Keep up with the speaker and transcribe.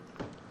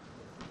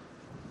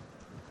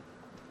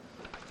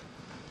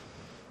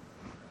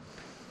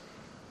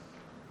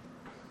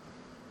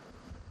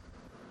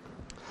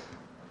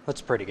Let's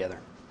pray together.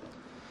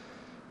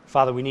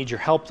 Father, we need your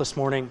help this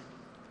morning.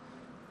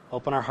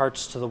 Open our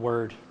hearts to the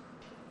word.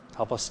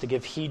 Help us to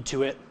give heed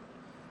to it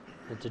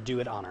and to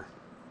do it honor.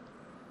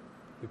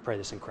 We pray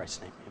this in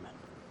Christ's name. Amen.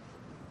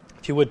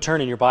 If you would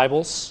turn in your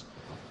Bibles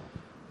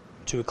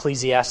to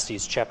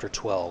Ecclesiastes chapter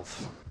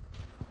 12.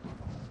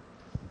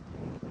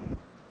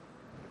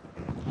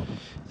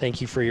 Thank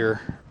you for your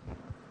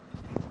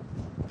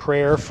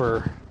prayer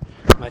for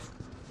my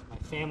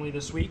family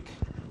this week.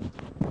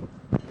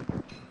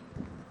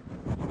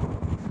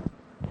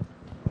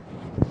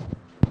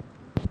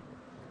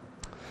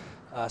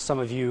 Some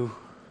of you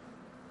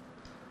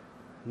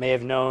may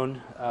have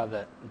known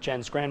that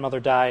Jen's grandmother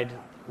died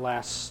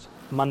last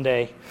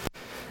Monday,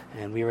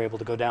 and we were able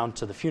to go down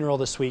to the funeral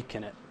this week,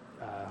 and it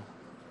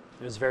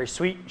was very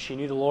sweet. She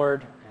knew the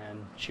Lord,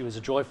 and she was a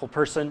joyful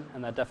person,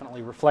 and that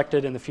definitely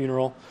reflected in the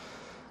funeral.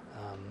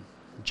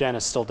 Jen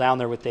is still down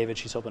there with David.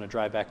 She's hoping to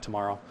drive back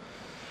tomorrow.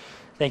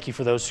 Thank you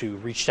for those who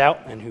reached out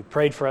and who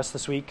prayed for us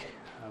this week.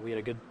 We had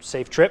a good,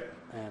 safe trip,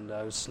 and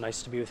it was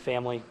nice to be with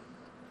family.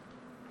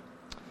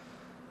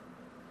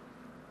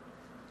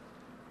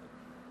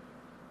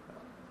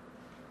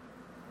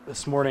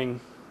 This morning,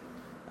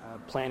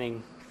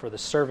 planning for the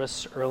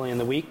service early in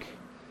the week,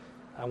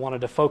 I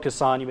wanted to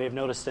focus on, you may have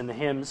noticed in the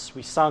hymns,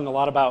 we sung a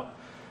lot about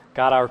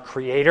God our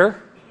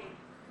Creator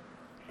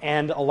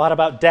and a lot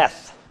about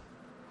death.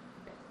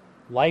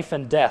 Life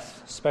and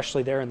death,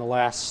 especially there in the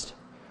last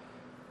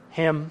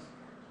hymn.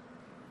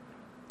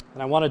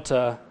 And I wanted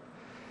to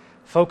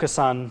focus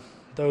on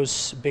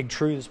those big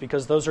truths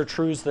because those are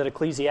truths that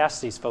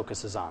Ecclesiastes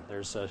focuses on.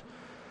 There's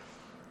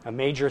a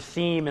major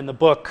theme in the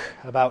book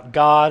about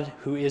God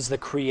who is the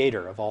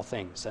creator of all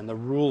things and the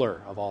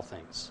ruler of all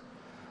things.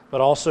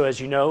 But also, as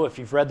you know, if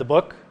you've read the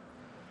book,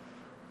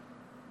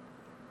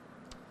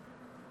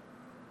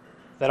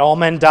 that all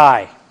men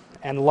die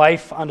and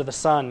life under the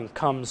sun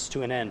comes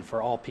to an end for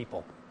all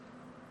people.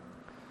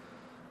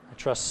 I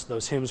trust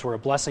those hymns were a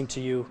blessing to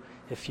you.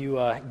 If you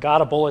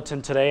got a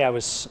bulletin today, I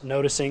was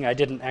noticing I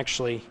didn't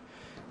actually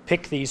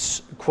pick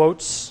these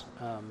quotes.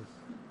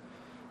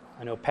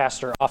 I know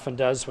Pastor often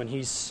does when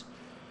he's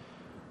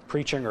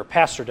preaching, or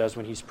Pastor does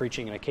when he's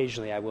preaching, and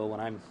occasionally I will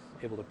when I'm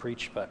able to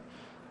preach. But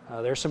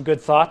there's some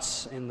good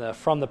thoughts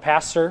from the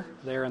pastor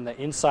there in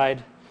the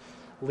inside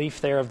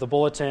leaf there of the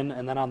bulletin,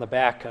 and then on the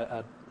back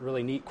a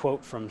really neat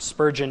quote from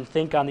Spurgeon.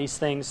 Think on these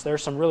things.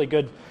 There's some really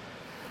good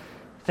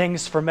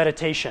things for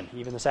meditation,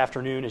 even this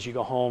afternoon as you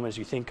go home, as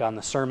you think on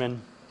the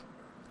sermon.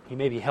 You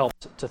may be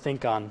helped to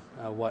think on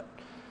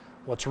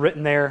what's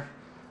written there.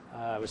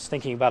 I was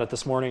thinking about it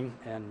this morning,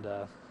 and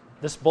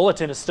this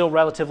bulletin is still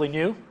relatively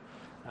new,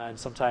 and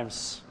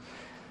sometimes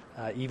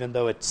even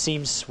though it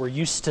seems we're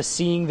used to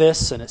seeing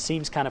this and it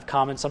seems kind of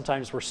common,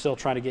 sometimes we're still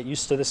trying to get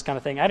used to this kind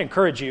of thing. I'd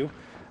encourage you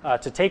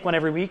to take one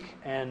every week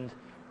and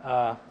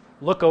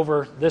look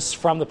over this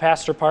from the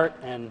pastor part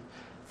and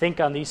think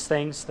on these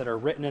things that are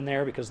written in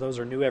there, because those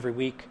are new every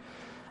week,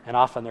 and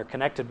often they're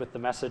connected with the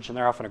message, and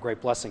they're often a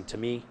great blessing to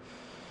me,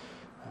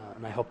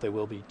 and I hope they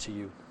will be to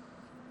you.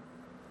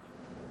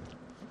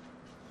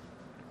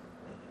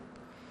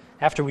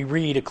 After we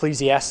read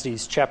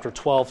Ecclesiastes chapter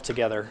 12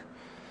 together,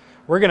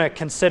 we're going to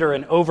consider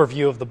an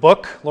overview of the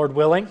book, Lord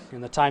willing, in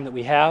the time that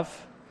we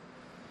have.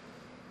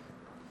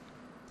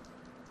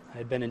 I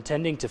had been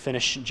intending to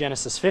finish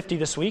Genesis 50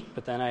 this week,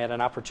 but then I had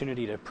an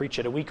opportunity to preach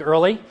it a week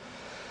early.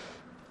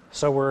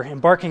 So we're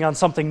embarking on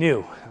something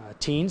new.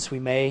 Teens, we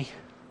may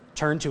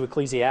turn to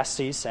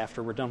Ecclesiastes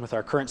after we're done with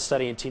our current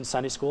study in Teen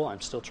Sunday School.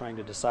 I'm still trying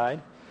to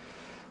decide.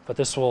 But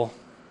this will,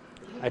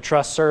 I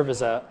trust, serve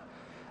as a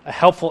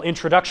helpful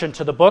introduction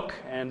to the book,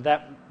 and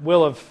that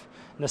will of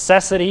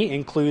necessity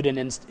include a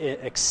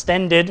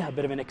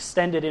bit of an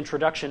extended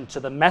introduction to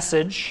the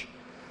message.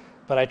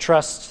 But I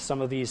trust some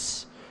of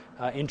these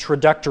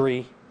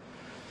introductory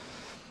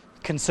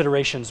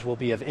considerations will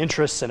be of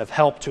interest and of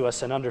help to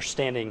us in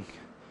understanding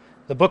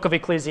the book of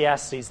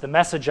Ecclesiastes, the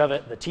message of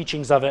it, the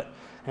teachings of it,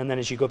 and then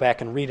as you go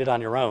back and read it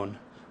on your own,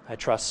 I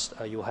trust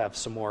you'll have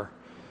some more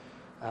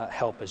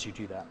help as you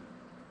do that.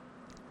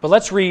 But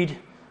let's read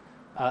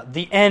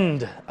the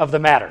end of the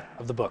matter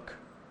of the book.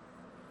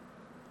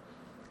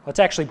 Let's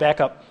actually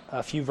back up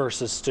a few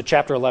verses to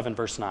chapter 11,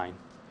 verse 9.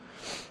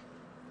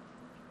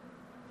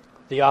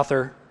 The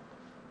author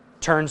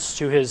turns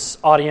to his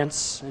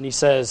audience and he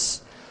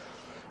says,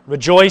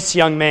 "Rejoice,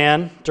 young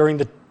man,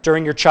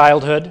 during your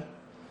childhood,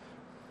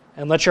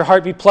 and let your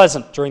heart be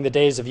pleasant during the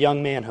days of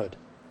young manhood.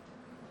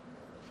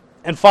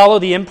 And follow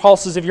the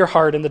impulses of your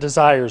heart and the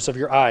desires of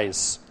your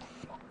eyes.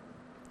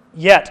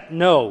 Yet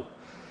know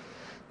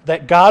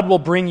that God will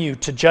bring you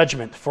to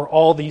judgment for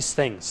all these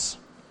things.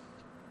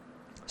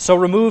 So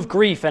remove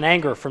grief and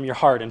anger from your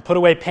heart and put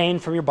away pain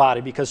from your body,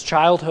 because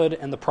childhood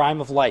and the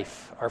prime of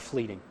life are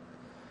fleeting.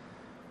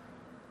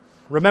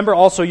 Remember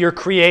also your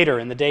Creator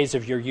in the days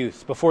of your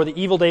youth, before the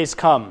evil days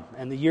come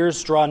and the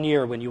years draw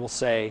near when you will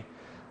say,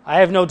 I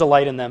have no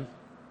delight in them.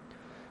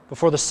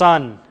 Before the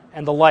sun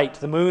and the light,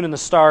 the moon and the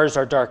stars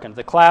are darkened.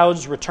 The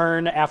clouds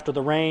return after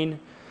the rain,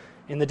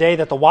 in the day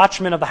that the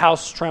watchmen of the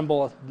house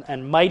tremble,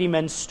 and mighty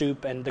men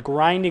stoop, and the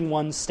grinding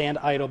ones stand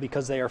idle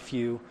because they are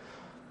few,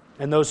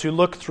 and those who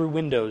look through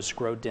windows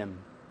grow dim,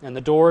 and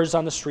the doors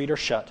on the street are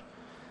shut,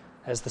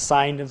 as the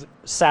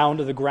sound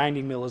of the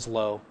grinding mill is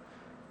low,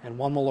 and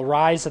one will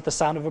arise at the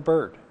sound of a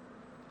bird,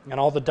 and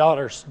all the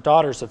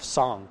daughters of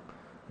song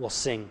will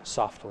sing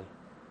softly.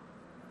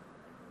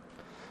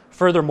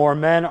 Furthermore,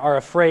 men are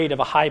afraid of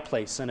a high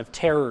place and of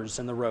terrors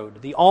in the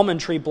road. The almond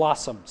tree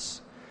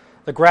blossoms,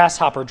 the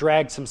grasshopper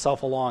drags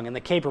himself along, and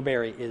the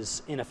caperberry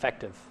is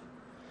ineffective.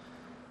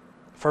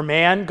 For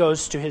man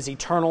goes to his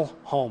eternal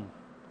home,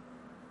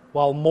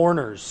 while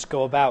mourners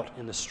go about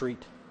in the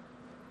street.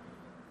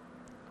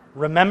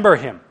 Remember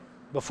him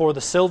before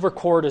the silver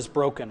cord is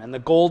broken and the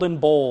golden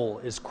bowl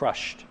is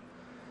crushed.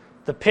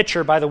 The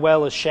pitcher by the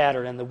well is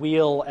shattered, and the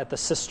wheel at the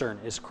cistern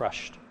is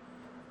crushed.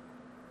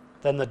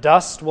 Then the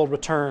dust will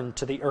return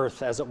to the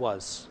earth as it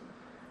was,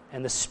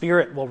 and the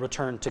spirit will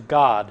return to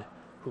God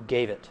who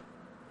gave it.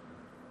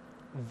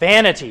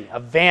 Vanity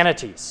of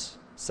vanities,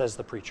 says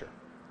the preacher.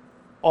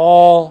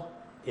 All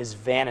is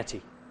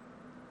vanity.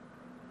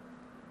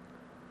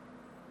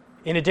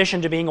 In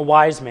addition to being a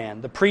wise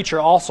man, the preacher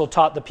also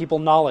taught the people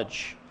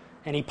knowledge,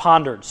 and he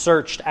pondered,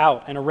 searched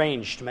out, and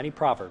arranged many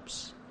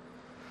proverbs.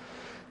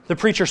 The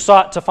preacher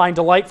sought to find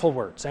delightful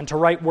words and to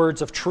write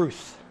words of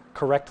truth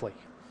correctly.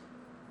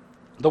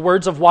 The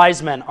words of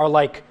wise men are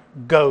like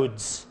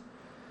goads,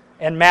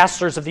 and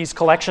masters of these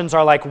collections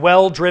are like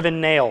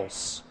well-driven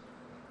nails.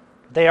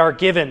 They are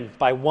given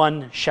by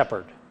one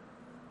shepherd.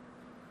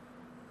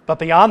 But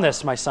beyond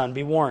this, my son,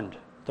 be warned.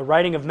 The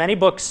writing of many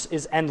books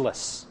is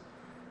endless,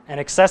 and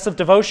excessive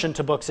devotion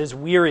to books is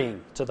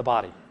wearying to the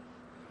body.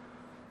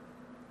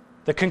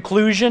 The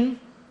conclusion,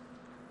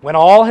 when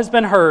all has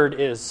been heard,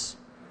 is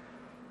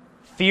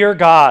fear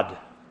God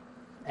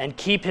and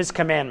keep his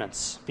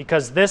commandments,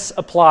 because this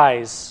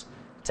applies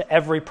to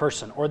every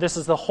person, or this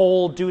is the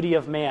whole duty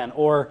of man,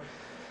 or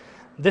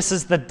this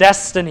is the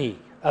destiny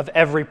of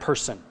every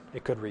person,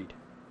 it could read.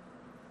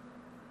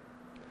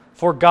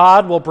 For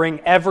God will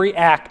bring every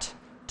act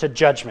to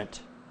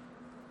judgment,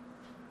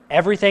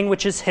 everything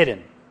which is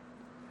hidden,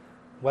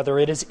 whether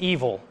it is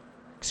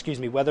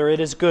whether it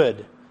is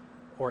good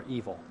or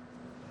evil.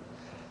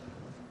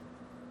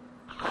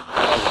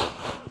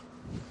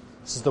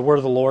 This is the word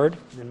of the Lord,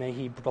 and may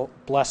he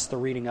bless the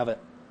reading of it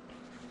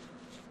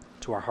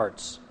to our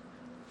hearts.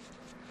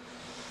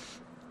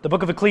 The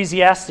book of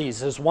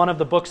Ecclesiastes is one of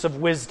the books of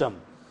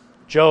wisdom.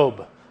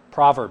 Job,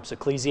 Proverbs,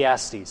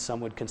 Ecclesiastes, some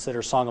would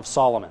consider Song of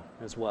Solomon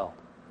as well.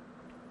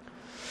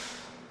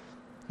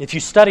 If you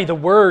study the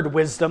word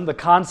wisdom, the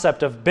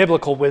concept of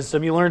biblical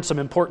wisdom, you learn some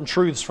important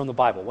truths from the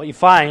Bible. What you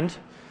find,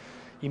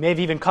 you may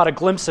have even caught a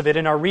glimpse of it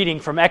in our reading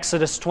from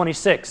Exodus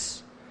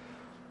 26.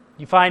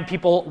 You find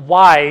people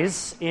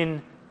wise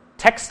in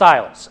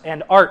textiles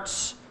and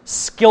arts,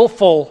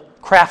 skillful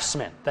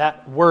craftsmen.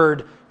 That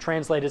word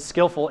translated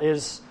skillful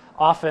is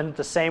often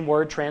the same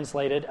word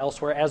translated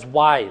elsewhere as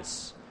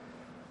wise.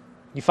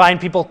 You find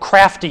people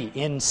crafty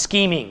in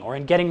scheming or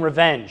in getting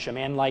revenge, a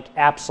man like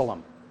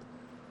Absalom.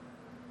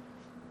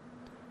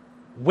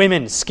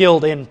 Women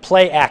skilled in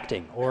play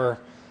acting, or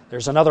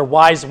there's another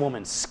wise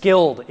woman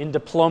skilled in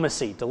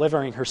diplomacy,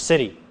 delivering her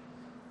city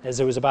as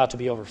it was about to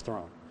be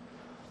overthrown.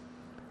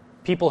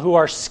 People who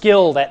are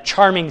skilled at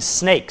charming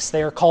snakes,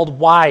 they are called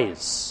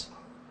wise.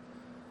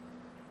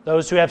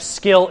 Those who have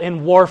skill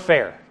in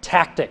warfare,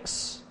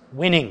 tactics,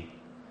 winning.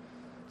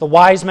 The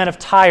wise men of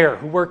Tyre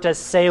who worked as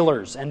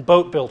sailors and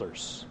boat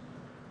builders.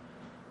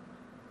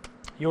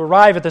 You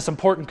arrive at this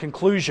important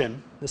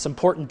conclusion, this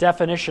important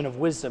definition of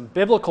wisdom.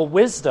 Biblical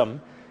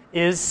wisdom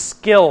is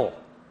skill.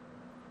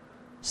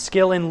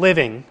 Skill in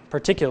living,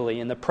 particularly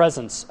in the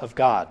presence of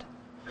God.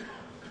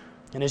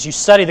 And as you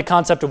study the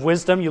concept of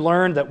wisdom, you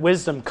learn that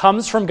wisdom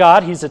comes from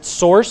God. He's its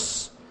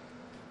source.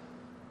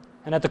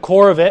 And at the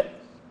core of it,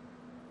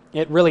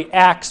 it really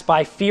acts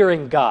by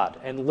fearing God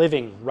and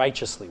living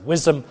righteously.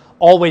 Wisdom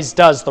always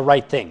does the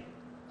right thing.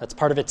 That's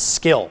part of its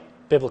skill,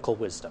 biblical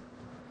wisdom.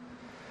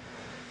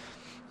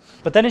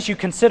 But then as you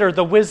consider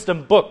the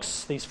wisdom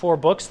books, these 4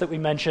 books that we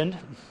mentioned,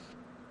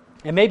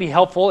 it may be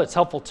helpful, it's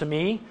helpful to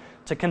me,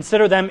 to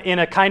consider them in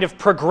a kind of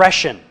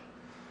progression.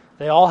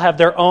 They all have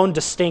their own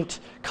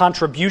distinct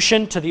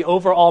contribution to the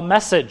overall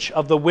message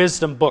of the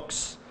wisdom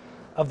books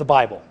of the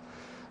Bible.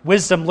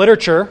 Wisdom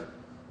literature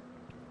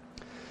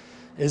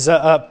is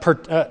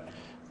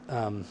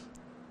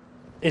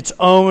its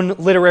own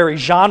literary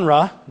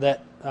genre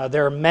that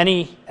there are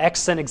many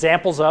excellent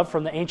examples of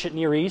from the ancient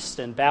Near East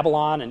and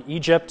Babylon and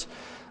Egypt.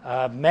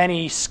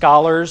 Many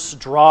scholars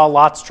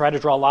try to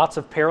draw lots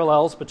of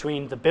parallels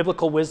between the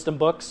biblical wisdom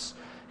books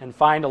and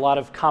find a lot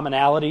of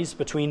commonalities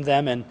between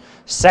them and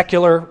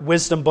secular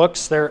wisdom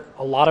books. There are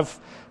a lot of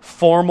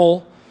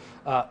form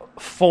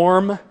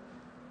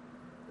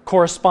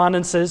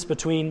correspondences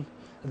between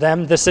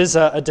them. This is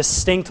a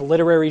distinct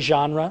literary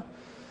genre.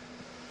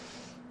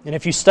 And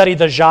if you study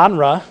the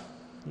genre,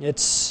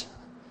 it's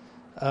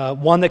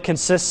one that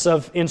consists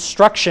of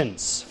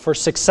instructions for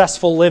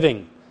successful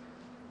living,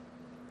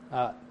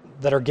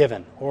 that are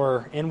given,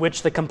 or in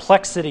which the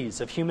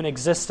complexities of human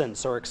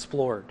existence are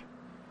explored.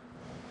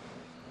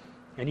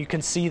 And you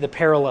can see the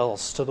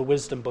parallels to the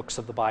wisdom books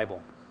of the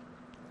Bible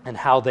and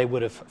how they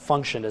would have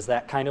functioned as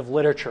that kind of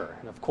literature.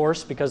 And of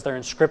course, because they're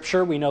in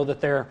Scripture, we know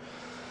that they're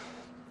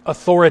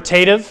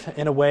authoritative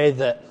in a way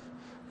that,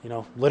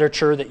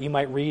 literature that you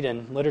might read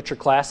in literature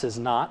class is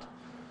not.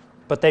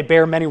 But they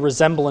bear many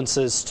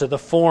resemblances to the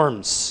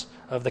forms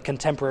of the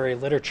contemporary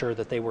literature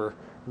that they were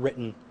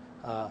written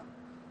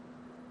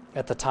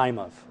at the time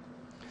of.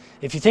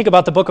 If you think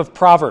about the book of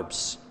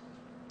Proverbs,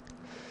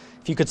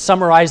 if you could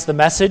summarize the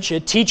message,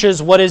 it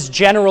teaches what is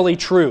generally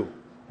true,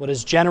 what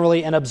is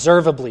generally and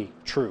observably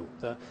true,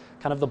 the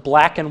kind of the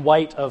black and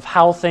white of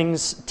how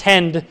things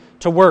tend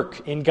to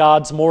work in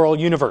God's moral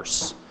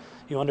universe.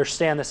 You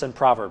understand this in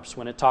Proverbs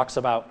when it talks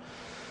about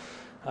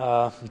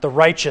the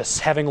righteous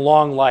having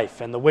long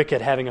life and the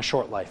wicked having a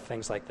short life,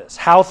 things like this,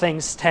 how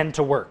things tend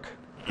to work.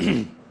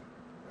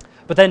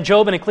 But then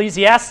Job and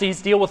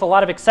Ecclesiastes deal with a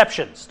lot of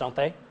exceptions, don't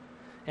they?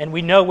 And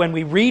we know when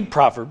we read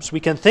Proverbs, we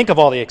can think of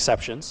all the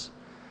exceptions,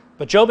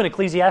 but Job and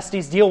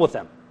Ecclesiastes deal with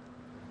them.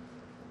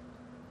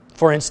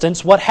 For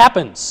instance, what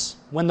happens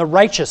when the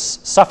righteous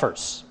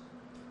suffers?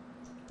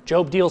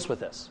 Job deals with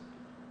this.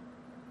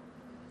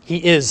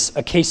 He is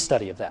a case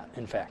study of that,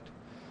 in fact.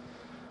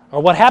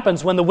 Or what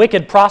happens when the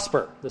wicked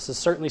prosper? This is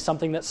certainly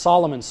something that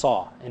Solomon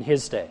saw in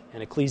his day,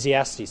 and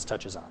Ecclesiastes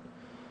touches on.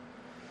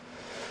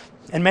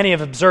 And many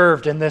have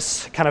observed in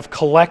this kind of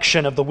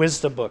collection of the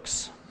wisdom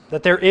books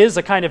that there is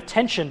a kind of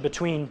tension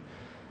between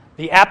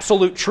the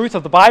absolute truth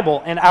of the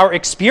Bible and our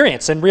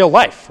experience in real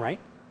life, right?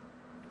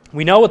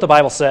 We know what the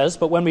Bible says,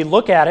 but when we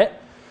look at it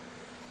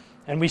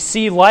and we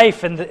see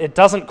life and it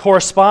doesn't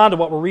correspond to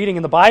what we're reading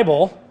in the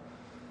Bible,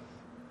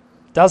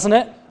 doesn't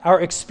it?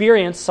 Our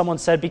experience, someone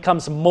said,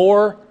 becomes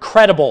more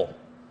credible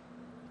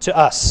to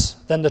us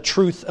than the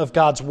truth of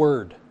God's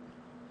Word.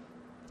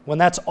 When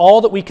that's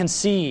all that we can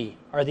see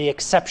are the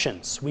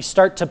exceptions, we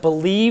start to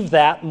believe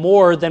that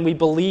more than we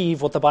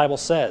believe what the Bible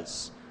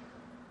says.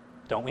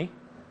 Don't we?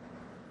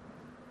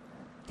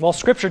 Well,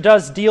 Scripture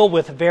does deal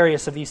with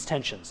various of these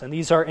tensions, and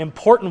these are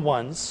important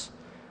ones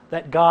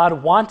that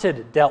God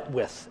wanted dealt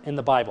with in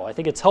the Bible. I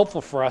think it's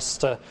helpful for us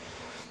to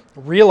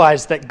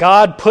realize that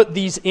God put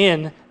these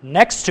in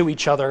next to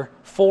each other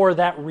for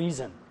that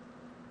reason.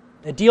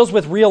 It deals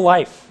with real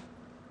life.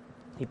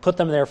 He put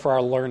them there for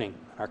our learning,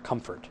 our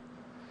comfort.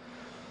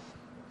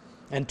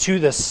 And to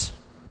this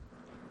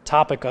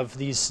topic of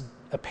these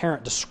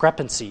apparent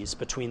discrepancies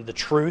between the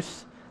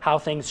truth, how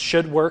things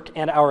should work,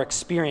 and our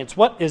experience,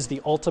 what is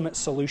the ultimate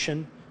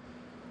solution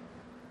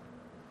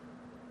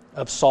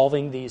of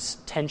solving these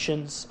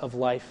tensions of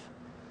life?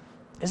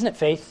 Isn't it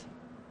faith?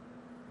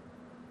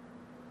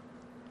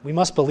 We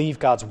must believe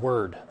God's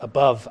Word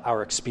above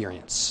our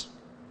experience.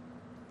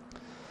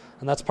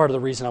 And that's part of the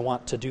reason I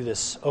want to do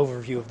this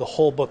overview of the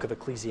whole book of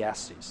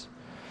Ecclesiastes.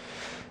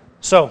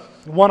 So,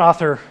 one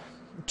author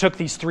took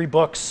these 3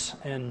 books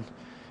and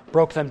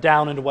broke them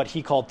down into what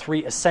he called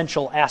 3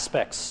 essential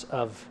aspects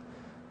of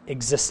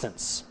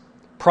existence.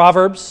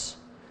 Proverbs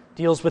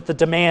deals with the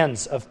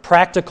demands of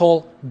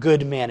practical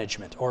good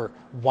management or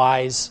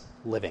wise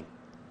living.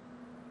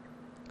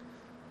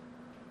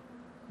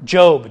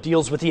 Job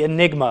deals with the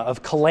enigma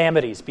of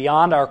calamities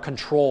beyond our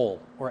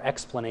control or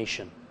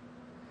explanation.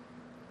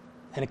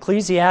 And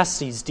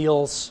Ecclesiastes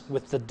deals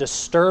with the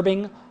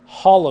disturbing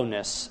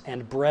hollowness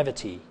and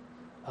brevity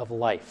of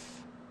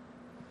life.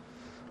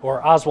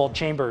 Or Oswald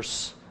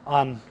Chambers,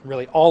 on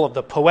really all of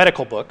the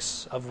poetical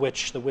books, of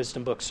which the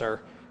wisdom books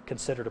are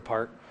considered a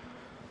part,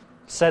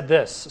 said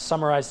this,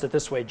 summarized it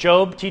this way: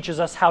 Job teaches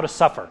us how to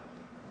suffer.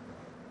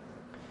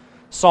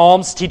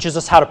 Psalms teaches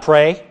us how to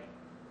pray.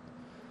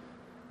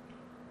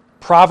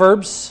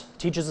 Proverbs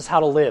teaches us how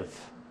to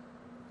live.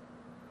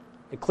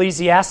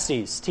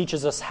 Ecclesiastes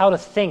teaches us how to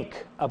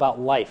think about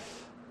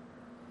life.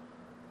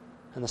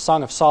 And the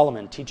Song of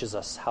Solomon teaches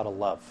us how to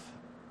love.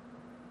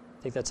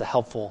 I think that's a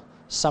helpful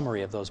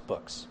summary of those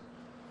books.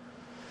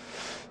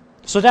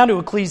 So down to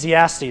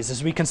Ecclesiastes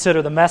as we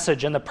consider the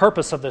message and the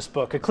purpose of this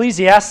book.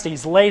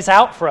 Ecclesiastes lays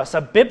out for us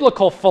a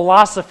biblical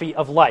philosophy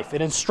of life.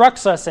 It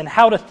instructs us in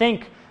how to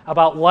think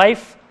about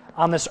life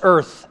on this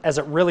earth as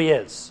it really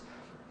is.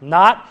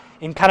 Not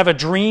in kind of a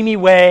dreamy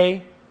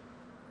way,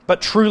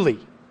 but truly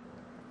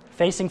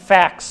facing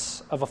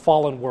facts of a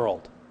fallen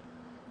world.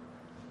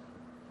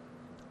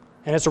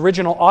 And its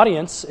original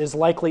audience is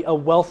likely a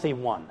wealthy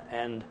one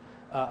and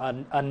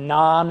a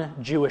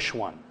non-Jewish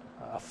one,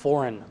 a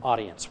foreign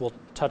audience. We'll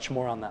touch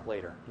more on that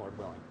later, Lord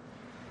willing.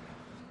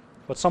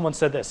 But someone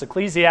said this: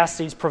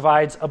 Ecclesiastes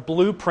provides a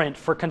blueprint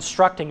for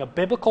constructing a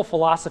biblical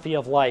philosophy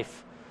of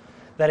life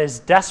that is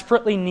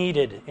desperately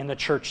needed in the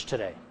church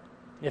today,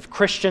 if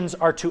Christians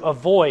are to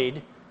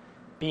avoid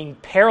being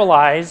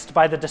paralyzed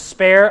by the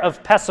despair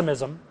of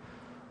pessimism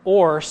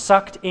or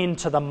sucked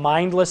into the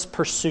mindless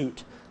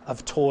pursuit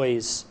of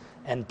toys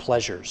and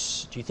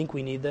pleasures. Do you think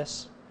we need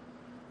this?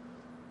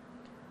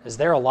 Is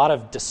there a lot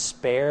of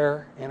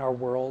despair in our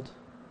world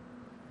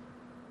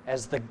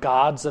as the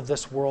gods of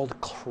this world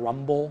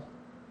crumble?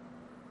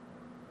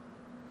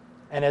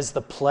 and as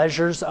the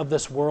pleasures of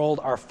this world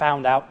are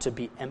found out to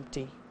be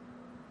empty?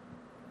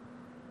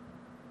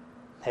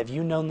 Have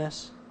you known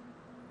this?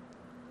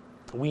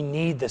 We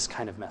need this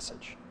kind of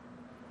message.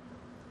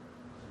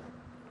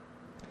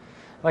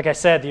 Like I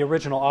said, the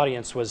original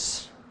audience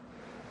was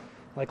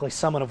likely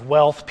someone of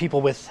wealth,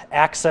 people with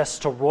access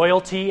to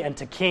royalty and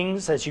to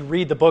kings. As you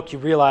read the book, you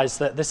realize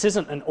that this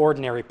isn't an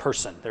ordinary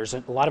person. There's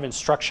a lot of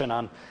instruction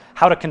on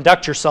how to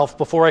conduct yourself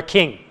before a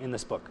king in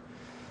this book.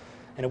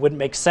 And it wouldn't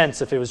make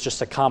sense if it was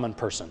just a common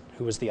person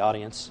who was the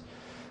audience.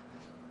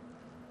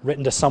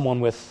 Written to someone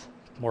with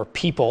more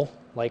people,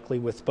 likely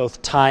with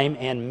both time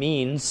and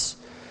means,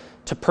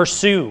 to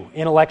pursue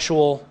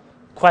intellectual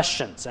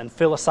questions and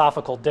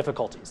philosophical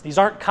difficulties. These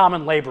aren't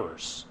common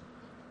laborers,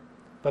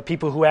 but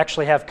people who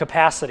actually have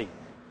capacity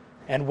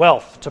and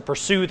wealth to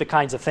pursue the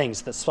kinds of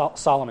things that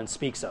Solomon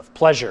speaks of: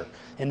 pleasure,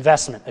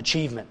 investment,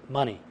 achievement,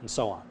 money, and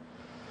so on.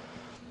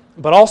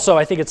 But also,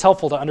 I think it's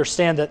helpful to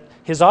understand that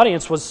his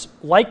audience was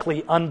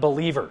likely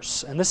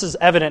unbelievers. And this is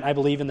evident, I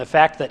believe, in the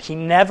fact that he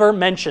never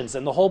mentions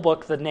in the whole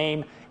book the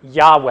name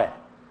Yahweh,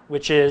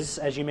 which is,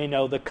 as you may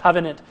know, the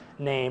covenant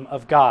name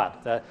of God,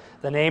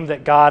 the name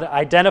that God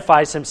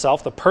identifies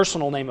himself, the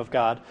personal name of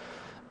God,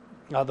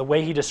 the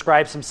way he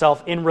describes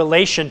himself in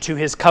relation to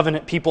his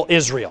covenant people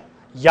Israel,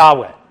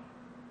 Yahweh.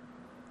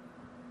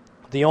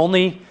 The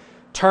only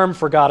term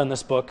for God in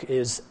this book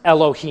is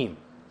Elohim.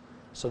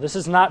 So this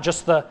is not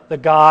just the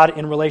God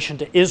in relation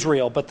to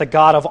Israel, but the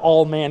God of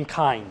all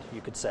mankind, you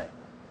could say.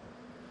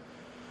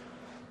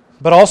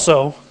 But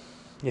also,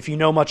 if you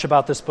know much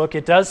about this book,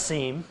 it does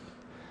seem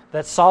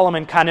that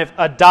Solomon kind of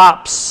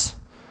adopts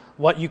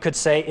what you could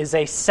say is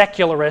a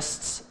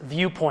secularist's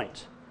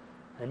viewpoint.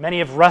 And many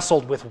have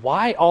wrestled with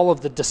why all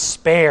of the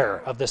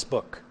despair of this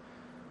book.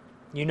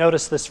 You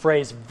notice this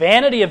phrase,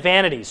 vanity of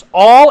vanities,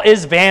 all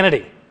is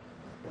vanity.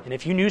 And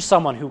if you knew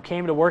someone who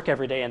came to work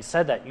every day and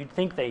said that, you'd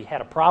think they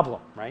had a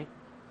problem, right?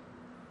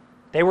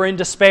 They were in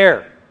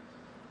despair.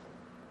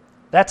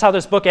 That's how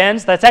this book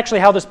ends. That's actually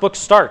how this book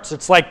starts.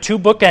 It's like two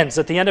bookends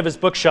at the end of his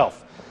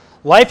bookshelf.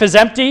 Life is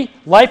empty,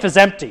 life is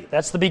empty.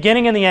 That's the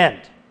beginning and the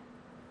end.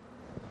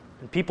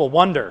 And people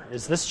wonder,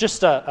 is this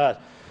just a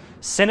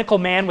cynical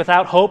man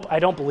without hope? I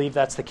don't believe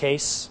that's the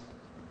case.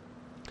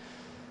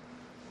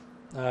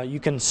 You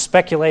can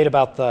speculate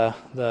about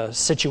the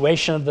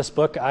situation of this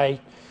book.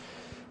 I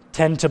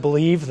tend to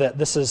believe that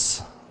this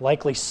is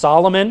likely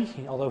Solomon,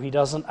 although he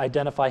doesn't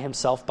identify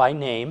himself by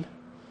name.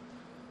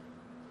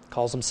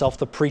 Calls himself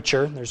the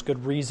preacher. There's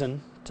good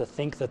reason to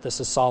think that this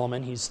is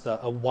Solomon. He's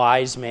a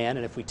wise man,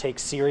 and if we take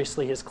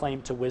seriously his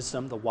claim to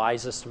wisdom, the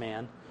wisest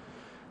man,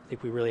 I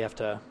think we really have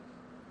to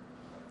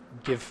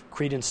give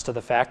credence to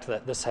the fact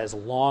that this has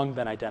long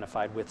been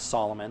identified with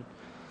Solomon.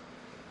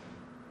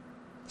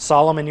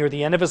 Solomon, near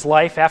the end of his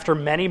life, after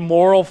many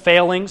moral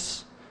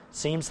failings,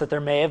 seems that there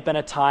may have been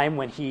a time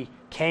when he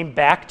came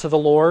back to the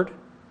Lord,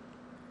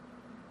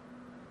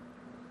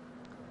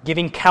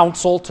 giving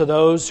counsel to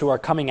those who are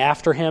coming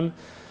after him.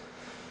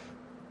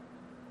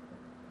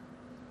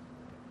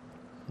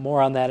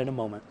 More on that in a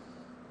moment.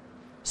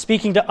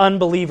 Speaking to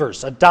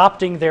unbelievers,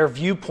 adopting their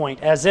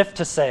viewpoint as if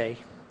to say,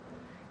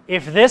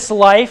 if this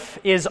life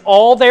is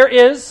all there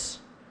is,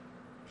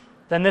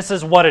 then this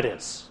is what it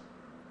is.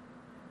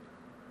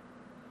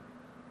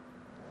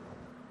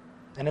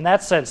 And in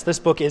that sense, this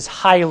book is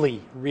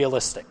highly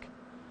realistic.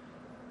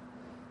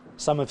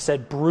 Some have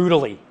said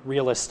brutally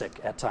realistic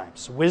at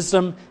times.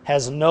 Wisdom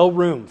has no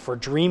room for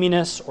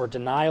dreaminess or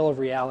denial of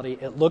reality.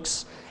 It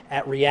looks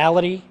at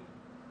reality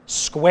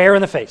square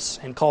in the face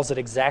and calls it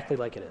exactly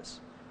like it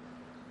is.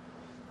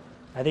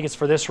 I think it's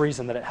for this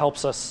reason that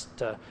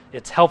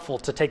it's helpful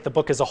to take the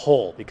book as a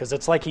whole, because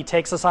it's like he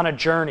takes us on a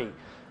journey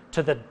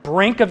to the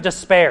brink of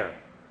despair.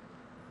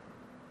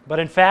 But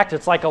in fact,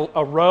 it's like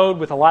a road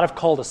with a lot of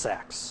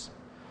cul-de-sacs.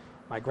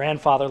 My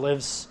grandfather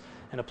lives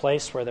in a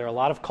place where there are a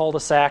lot of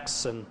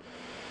cul-de-sacs, and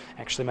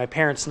actually my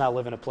parents now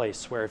live in a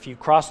place where if you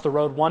cross the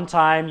road one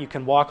time, you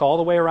can walk all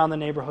the way around the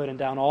neighborhood and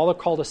down all the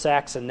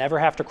cul-de-sacs and never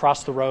have to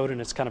cross the road, and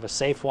it's kind of a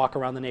safe walk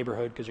around the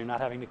neighborhood because you're not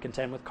having to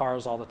contend with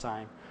cars all the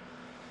time.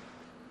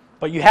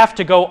 But you have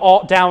to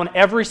go down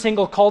every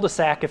single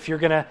cul-de-sac if you're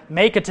going to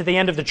make it to the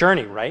end of the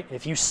journey, right?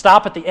 If you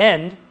stop at the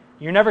end,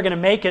 you're never going to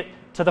make it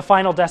to the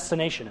final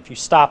destination if you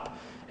stop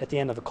at the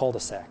end of the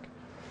cul-de-sac.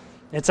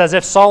 It's as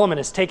if Solomon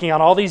is taking on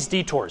all these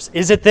detours.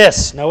 Is it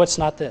this? No, it's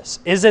not this.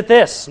 Is it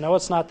this? No,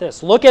 it's not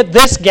this. Look at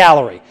this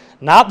gallery.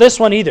 Not this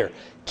one either.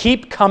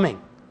 Keep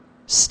coming.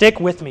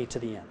 Stick with me to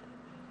the end,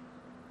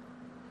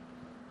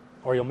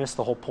 or you'll miss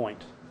the whole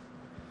point.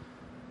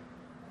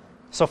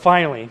 So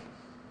finally,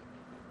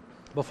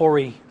 before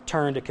we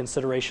turn to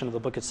consideration of the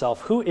book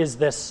itself, who is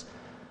this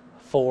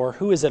for?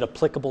 Who is it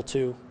applicable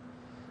to?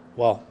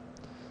 Well,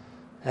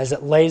 as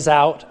it lays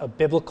out a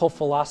biblical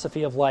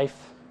philosophy of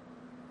life,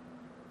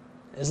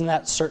 isn't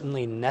that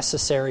certainly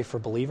necessary for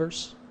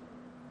believers?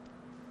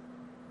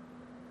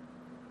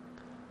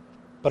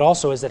 But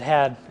also, as it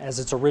had as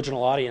its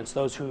original audience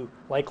those who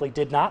likely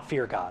did not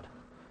fear God,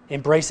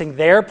 embracing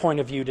their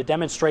point of view to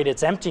demonstrate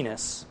its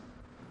emptiness,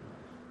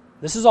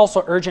 This is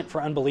also urgent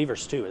for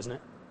unbelievers too, isn't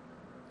it?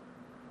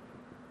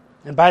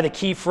 And by the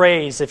key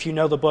phrase, if you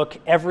know the book,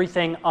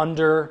 everything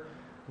under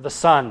the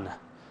sun.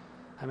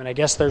 I mean, I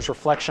guess there's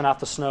reflection off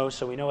the snow,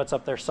 so we know it's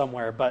up there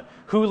somewhere. But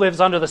who lives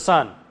under the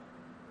sun?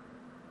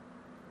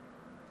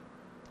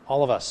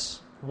 All of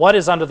us. What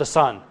is under the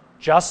sun?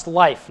 Just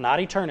life,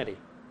 not eternity.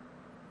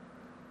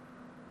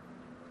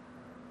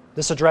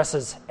 This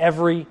addresses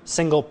every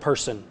single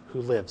person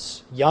who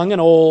lives, young and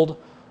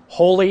old,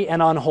 holy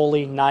and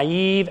unholy,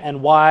 naive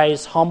and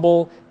wise,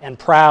 humble and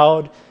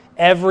proud.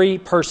 Every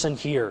person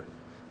here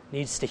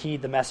needs to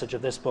heed the message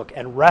of this book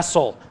and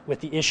wrestle with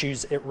the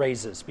issues it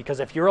raises. Because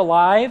if you're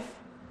alive,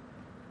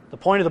 the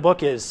point of the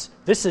book is,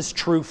 this is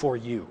true for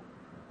you.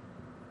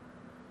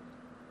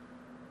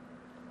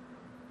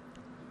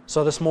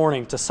 So this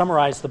morning, to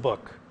summarize the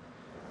book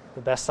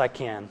the best I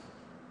can,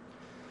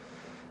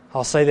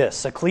 I'll say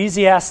this.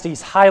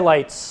 Ecclesiastes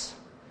highlights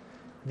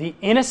the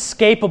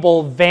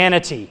inescapable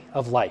vanity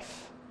of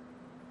life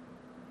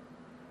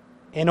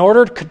in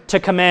order to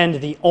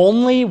commend the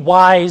only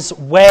wise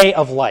way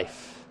of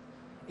life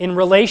in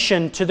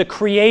relation to the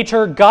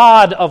Creator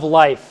God of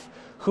life,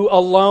 who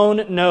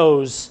alone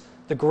knows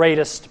the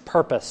greatest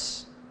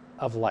purpose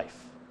of life.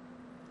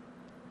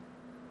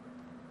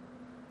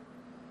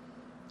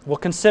 We'll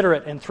consider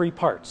it in three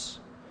parts.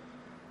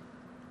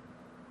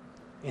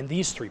 In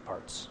these three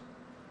parts,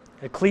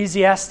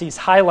 Ecclesiastes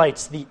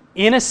highlights the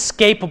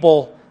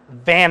inescapable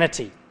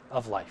vanity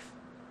of life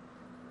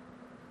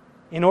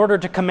in order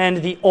to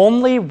commend the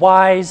only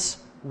wise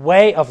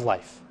way of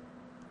life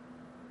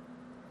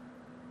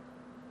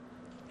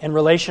in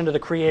relation to the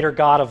Creator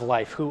God of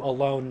life, who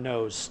alone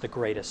knows the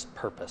greatest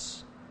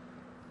purpose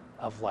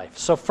of life.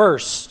 So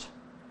first,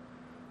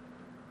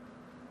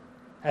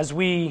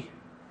 the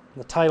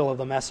title of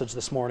the message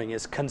this morning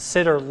is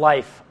Consider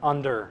Life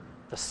Under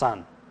the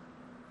Sun.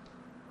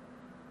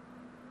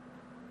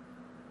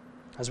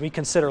 As we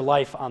consider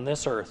life on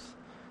this earth,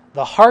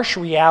 the harsh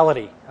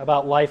reality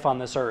about life on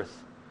this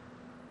earth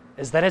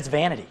is that it's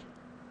vanity.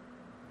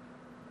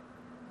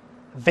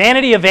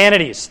 Vanity of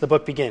vanities, the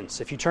book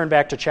begins. If you turn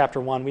back to chapter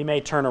 1, we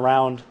may turn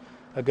around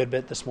a good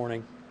bit this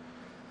morning.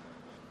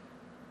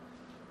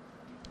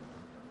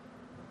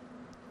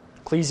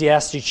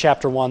 Ecclesiastes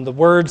chapter 1, the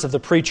words of the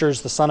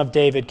preachers, the son of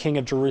David, king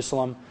of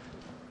Jerusalem.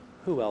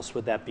 Who else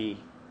would that be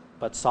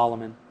but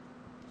Solomon?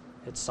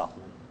 It's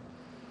Solomon.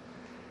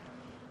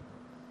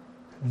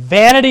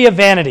 Vanity of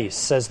vanities,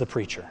 says the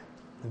preacher.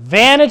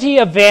 Vanity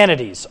of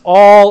vanities.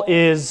 All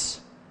is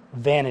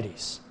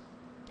vanities.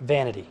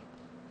 Vanity.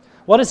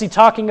 What is he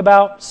talking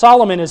about?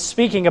 Solomon is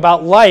speaking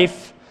about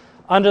life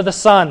under the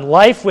sun,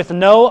 life with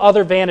no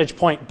other vantage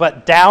point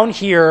but down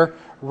here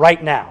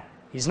right now.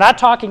 He's not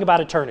talking about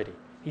eternity.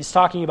 He's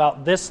talking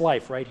about this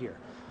life right here.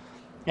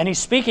 And he's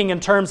speaking in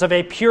terms of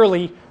a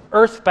purely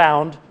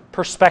earthbound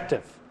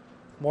perspective.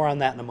 More on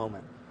that in a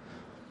moment.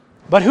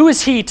 But who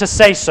is he to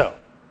say so?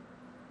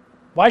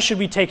 Why should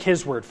we take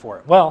his word for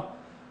it? Well,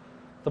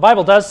 the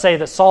Bible does say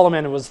that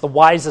Solomon was the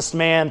wisest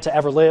man to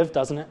ever live,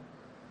 doesn't it?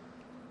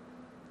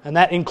 And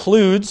that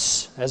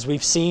includes, as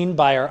we've seen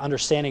by our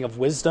understanding of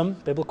wisdom,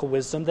 biblical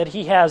wisdom, that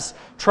he has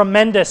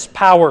tremendous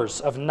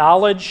powers of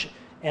knowledge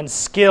and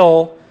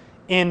skill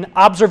in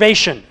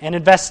observation and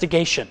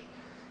investigation.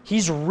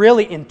 He's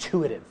really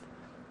intuitive.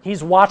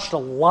 He's watched a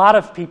lot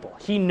of people.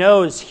 He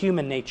knows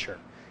human nature.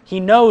 He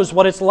knows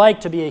what it's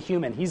like to be a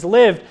human. He's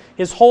lived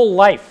his whole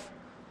life.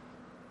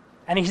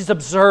 And he's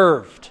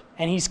observed,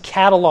 and he's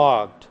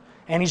cataloged,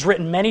 and he's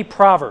written many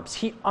proverbs.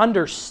 He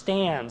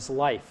understands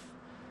life.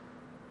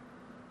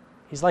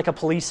 He's like a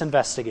police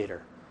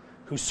investigator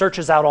who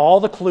searches out all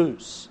the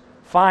clues,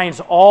 finds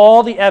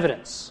all the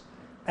evidence,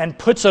 and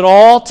puts it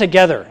all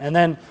together, and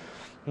then,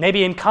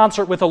 maybe in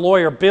concert with a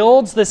lawyer,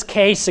 builds this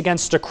case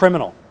against a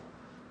criminal.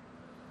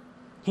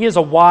 He is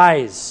a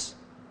wise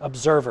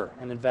observer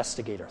and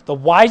investigator, the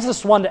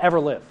wisest one to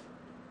ever live.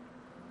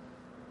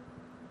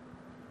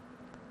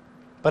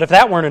 But if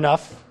that weren't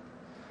enough,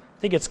 I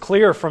think it's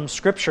clear from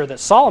Scripture that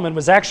Solomon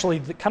was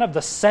actually kind of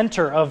the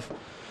center of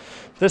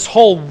this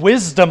whole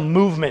wisdom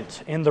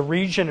movement in the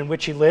region in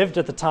which he lived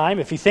at the time.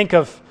 If you think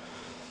of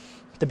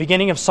the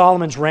beginning of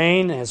Solomon's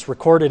reign as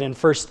recorded in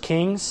 1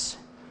 Kings,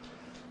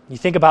 you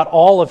think about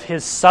all of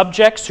his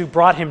subjects who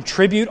brought him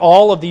tribute,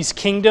 all of these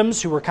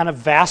kingdoms who were kind of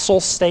vassal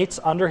states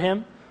under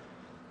him,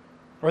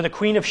 or the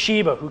Queen of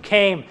Sheba who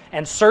came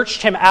and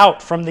searched him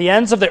out from the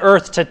ends of the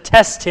earth to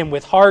test him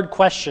with hard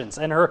questions,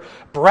 and her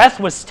breath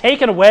was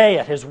taken away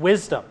at his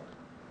wisdom.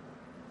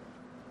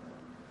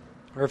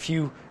 Or if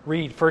you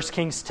read 1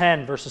 Kings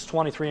 10, verses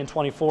 23 and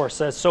 24,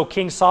 says, "So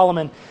King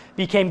Solomon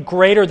became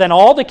greater than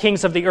all the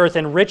kings of the earth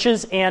in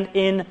riches and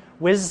in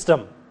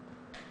wisdom.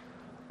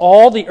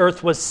 All the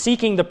earth was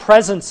seeking the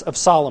presence of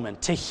Solomon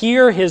to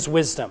hear his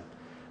wisdom,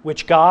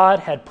 which God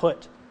had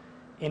put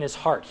in his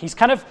heart." He's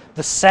kind of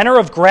the center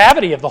of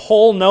gravity of the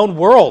whole known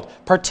world,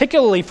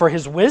 particularly for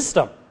his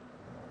wisdom.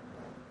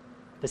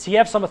 Does he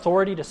have some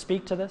authority to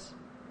speak to this?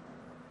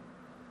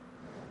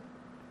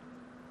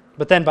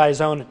 But then by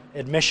his own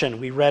admission,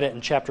 we read it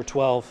in chapter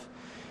 12,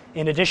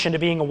 In addition to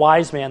being a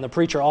wise man, the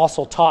preacher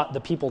also taught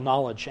the people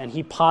knowledge, and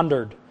he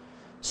pondered,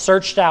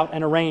 searched out,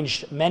 and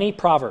arranged many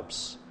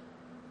proverbs.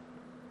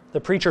 The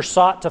preacher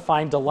sought to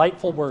find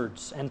delightful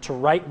words and to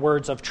write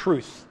words of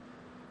truth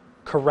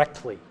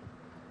correctly.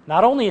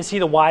 Not only is he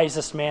the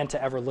wisest man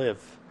to ever live,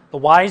 the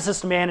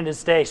wisest man in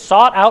his day,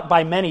 sought out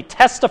by many,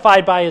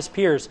 testified by his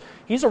peers,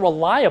 he's a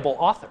reliable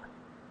author.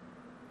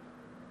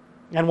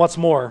 And what's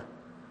more,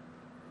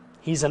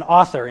 he's an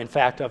author, in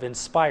fact, of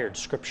inspired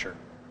Scripture,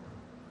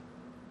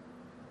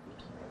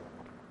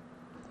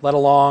 led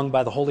along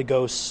by the Holy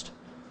Ghost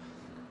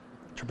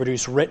to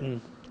produce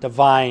written,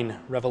 divine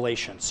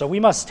revelation. So we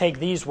must take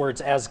these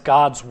words as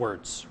God's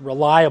words,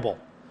 reliable,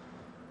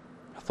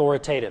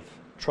 authoritative,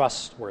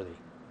 trustworthy.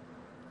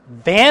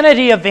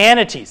 Vanity of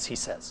vanities, he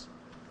says.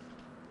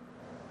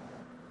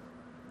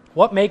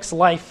 What makes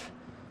life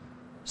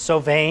so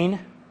vain?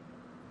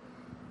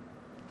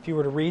 If you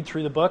were to read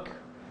through the book,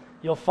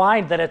 you'll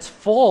find that it's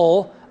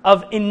full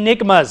of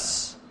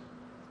enigmas,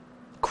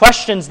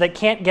 questions that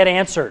can't get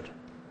answered.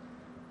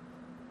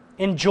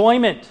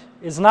 Enjoyment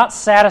is not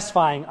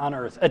satisfying on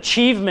earth.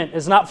 Achievement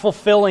is not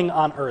fulfilling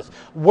on earth.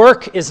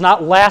 Work is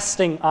not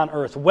lasting on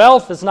earth.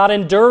 Wealth is not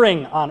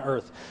enduring on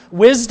earth.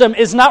 Wisdom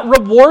is not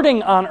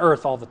rewarding on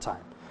earth all the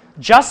time.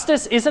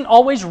 Justice isn't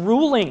always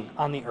ruling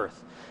on the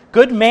earth.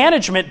 Good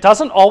management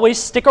doesn't always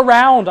stick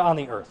around on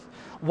the earth.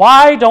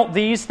 Why don't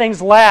these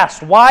things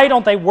last? Why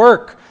don't they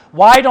work?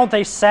 Why don't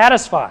they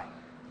satisfy?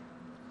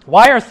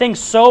 Why are things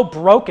so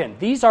broken?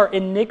 These are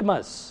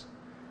enigmas,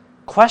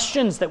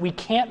 questions that we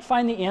can't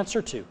find the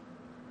answer to.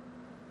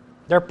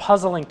 They're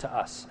puzzling to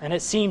us, and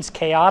it seems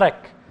chaotic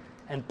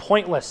and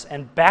pointless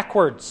and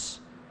backwards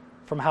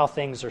from how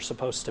things are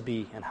supposed to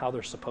be and how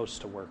they're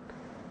supposed to work.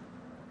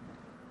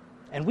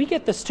 And we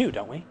get this too,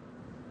 don't we?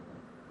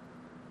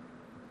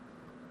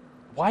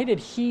 Why did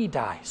he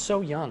die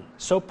so young,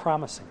 so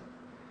promising?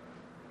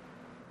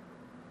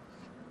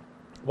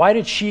 Why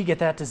did she get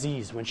that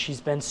disease when she's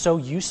been so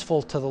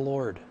useful to the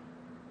Lord?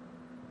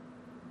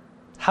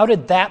 How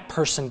did that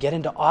person get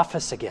into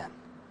office again?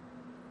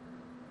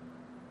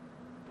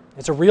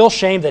 It's a real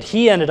shame that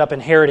he ended up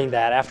inheriting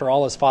that after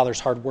all his father's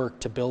hard work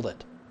to build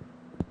it.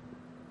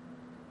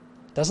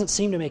 Doesn't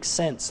seem to make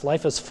sense.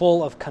 Life is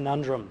full of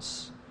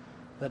conundrums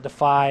that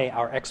defy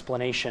our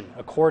explanation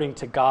according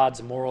to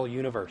God's moral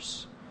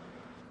universe.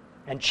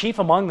 And chief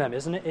among them,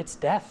 isn't it? It's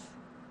death.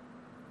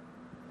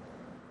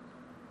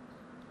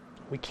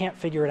 We can't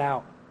figure it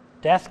out.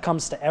 Death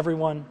comes to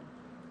everyone.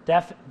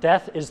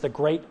 Death is the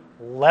great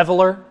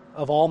leveler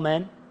of all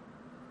men.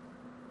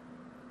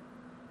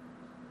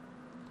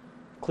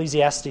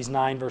 Ecclesiastes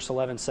 9 verse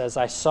 11 says,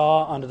 I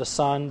saw under the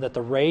sun that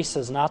the race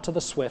is not to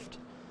the swift,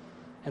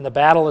 and the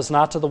battle is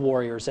not to the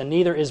warriors, and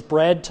neither is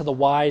bread to the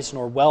wise,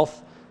 nor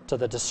wealth to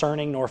the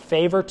discerning, nor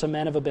favor to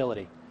men of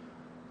ability.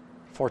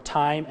 For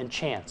time and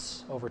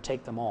chance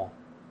overtake them all.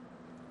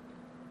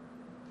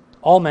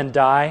 All men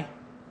die,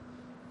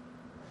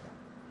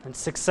 and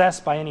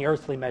success by any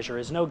earthly measure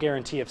is no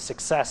guarantee of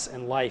success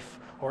in life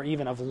or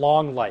even of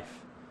long life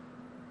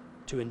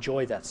to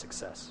enjoy that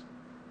success.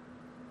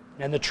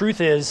 And the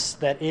truth is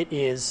that it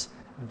is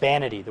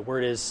vanity. The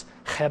word is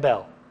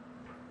chebel.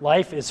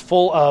 Life is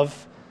full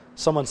of,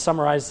 someone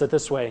summarized it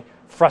this way,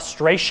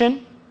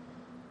 frustration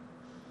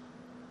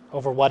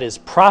over what is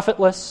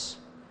profitless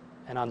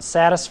and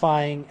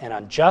unsatisfying and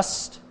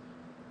unjust.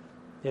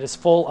 It is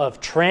full of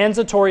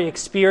transitory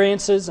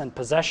experiences and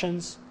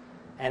possessions,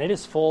 and it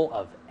is full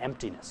of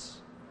emptiness.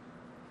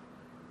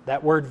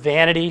 That word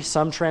vanity,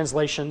 some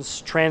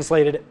translations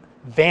translated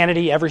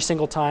vanity every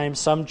single time.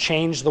 Some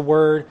change the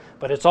word,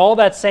 but it's all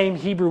that same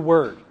Hebrew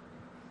word.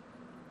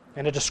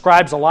 And it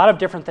describes a lot of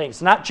different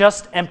things, not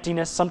just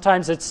emptiness.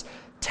 Sometimes it's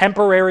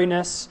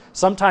temporariness.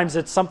 Sometimes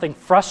it's something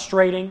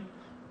frustrating,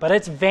 but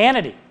it's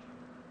vanity.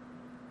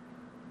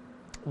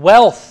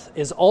 Wealth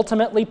is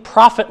ultimately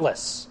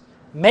profitless.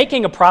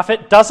 Making a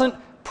profit doesn't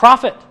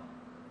profit.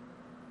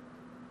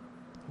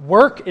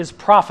 Work is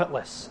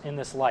profitless in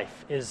this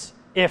life,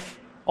 if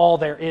all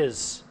there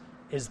is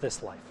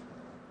this life.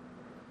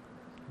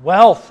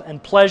 Wealth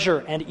and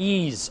pleasure and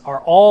ease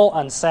are all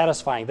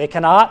unsatisfying. They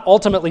cannot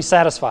ultimately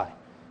satisfy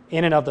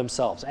in and of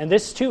themselves. And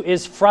this too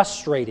is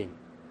frustrating.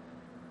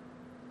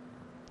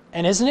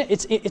 And isn't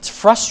it? It's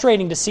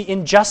frustrating to see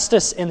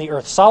injustice in the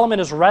earth. Solomon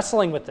is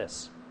wrestling with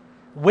this.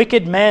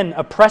 Wicked men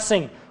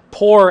oppressing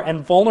poor and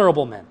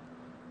vulnerable men.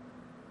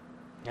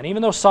 And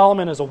even though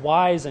Solomon is a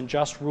wise and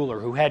just ruler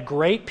who had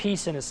great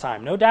peace in his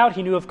time, no doubt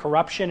he knew of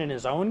corruption in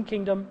his own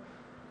kingdom,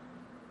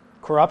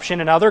 corruption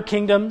in other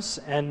kingdoms,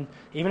 and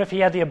even if he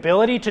had the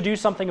ability to do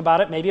something about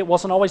it, maybe it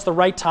wasn't always the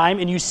right time,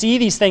 and you see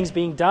these things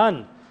being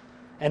done,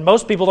 and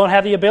most people don't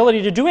have the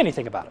ability to do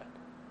anything about it.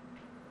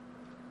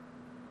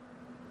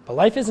 But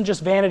life isn't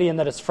just vanity in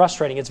that it's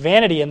frustrating, it's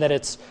vanity in that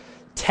it's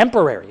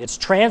temporary, it's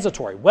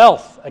transitory.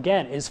 Wealth,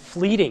 again, is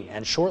fleeting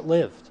and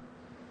short-lived.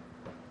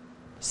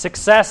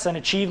 Success and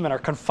achievement are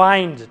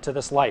confined to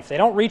this life. They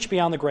don't reach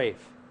beyond the grave.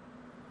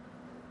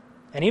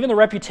 And even the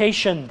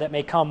reputation that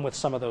may come with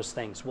some of those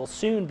things will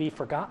soon be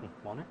forgotten,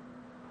 won't it?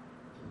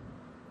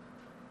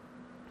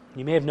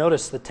 You may have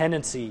noticed the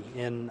tendency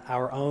in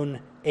our own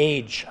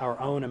age, our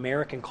own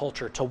American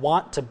culture, to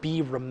want to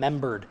be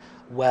remembered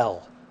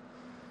well,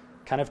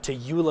 kind of to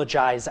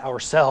eulogize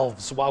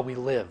ourselves while we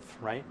live,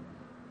 right?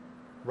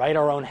 Write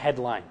our own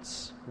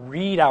headlines,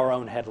 read our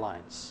own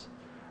headlines,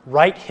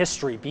 write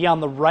history, be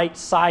on the right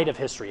side of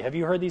history. Have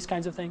you heard these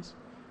kinds of things?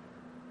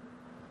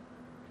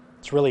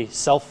 It's really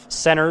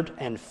self-centered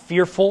and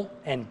fearful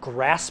and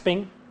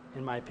grasping,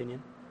 in my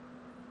opinion.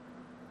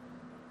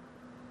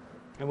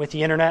 And with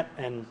the internet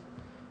and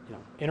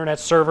internet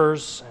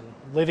servers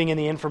and living in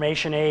the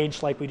information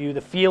age like we do, the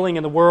feeling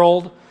in the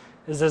world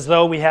is as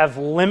though we have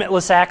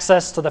limitless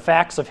access to the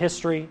facts of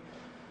history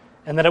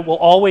and that it will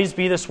always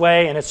be this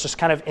way, and it's just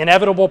kind of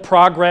inevitable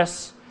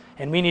progress,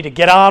 and we need to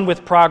get on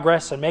with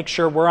progress and make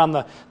sure we're on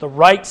the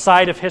right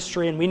side of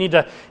history, and we need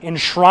to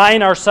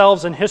enshrine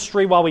ourselves in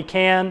history while we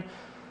can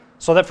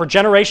so that for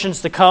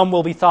generations to come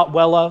we'll be thought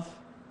well of.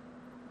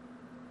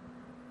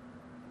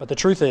 But the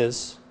truth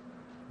is,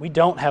 we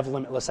don't have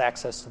limitless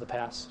access to the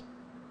past.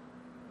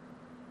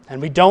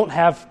 And we don't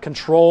have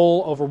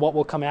control over what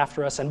will come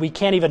after us, and we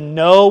can't even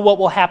know what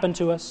will happen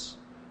to us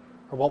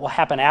or what will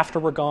happen after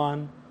we're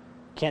gone.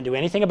 Can't do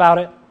anything about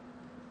it.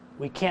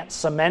 We can't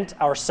cement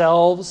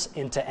ourselves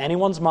into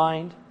anyone's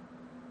mind,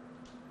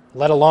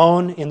 let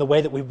alone in the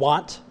way that we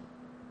want.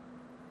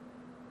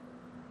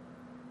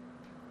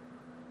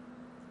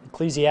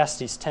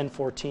 Ecclesiastes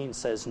 10:14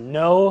 says,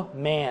 "No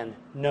man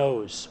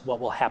knows what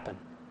will happen,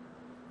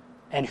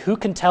 and who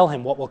can tell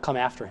him what will come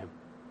after him?"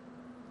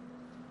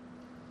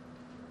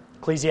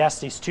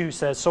 Ecclesiastes 2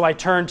 says, "So I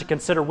turned to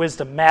consider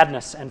wisdom,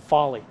 madness, and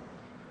folly.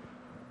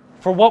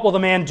 For what will the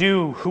man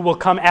do who will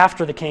come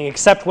after the king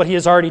except what he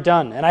has already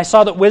done? And I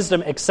saw that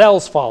wisdom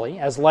excels folly,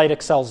 as light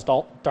excels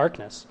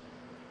darkness.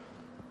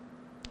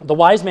 The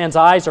wise man's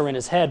eyes are in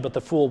his head, but the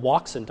fool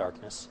walks in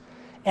darkness.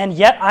 And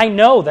yet I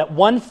know that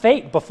one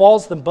fate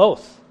befalls them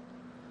both.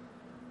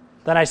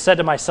 Then I said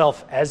to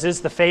myself, as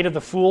is the fate of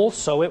the fool,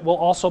 so it will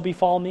also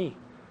befall me.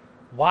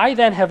 Why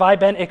then have I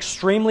been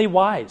extremely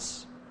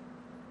wise?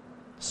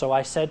 So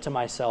I said to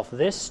myself,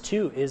 this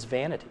too is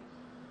vanity.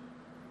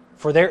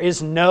 For there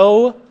is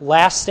no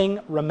lasting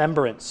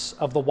remembrance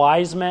of the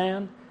wise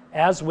man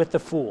as with the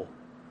fool,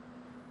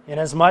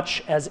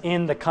 inasmuch as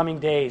in the coming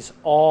days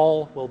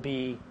all will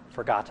be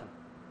forgotten.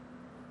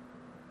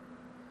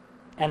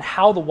 And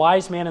how the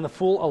wise man and the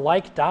fool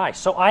alike die.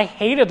 So I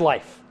hated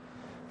life,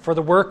 for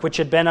the work which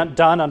had been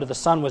done under the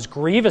sun was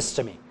grievous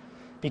to me,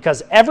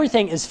 because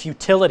everything is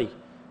futility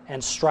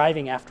and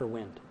striving after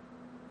wind."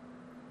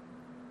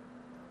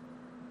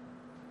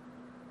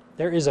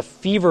 There is a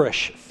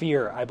feverish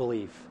fear, I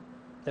believe,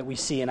 that we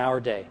see in our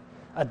day.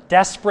 A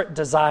desperate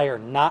desire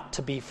not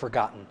to be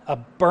forgotten. A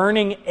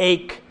burning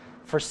ache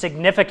for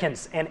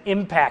significance and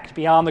impact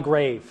beyond the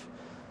grave.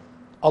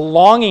 A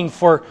longing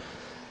for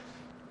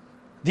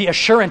the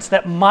assurance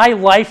that my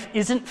life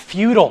isn't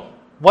futile.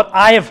 What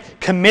I have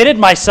committed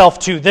myself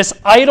to, this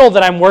idol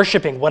that I'm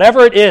worshiping,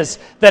 whatever it is,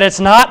 that it's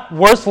not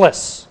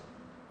worthless.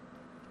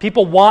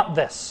 People want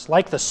this,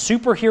 like the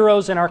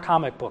superheroes in our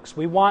comic books.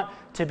 We want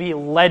to be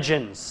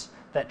legends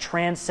that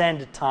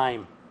transcend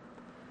time.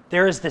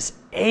 There is this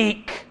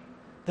ache,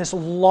 this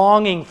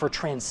longing for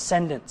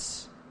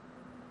transcendence.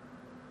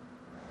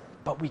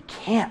 But we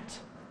can't.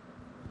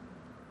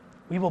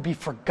 We will be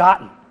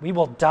forgotten. We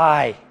will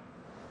die.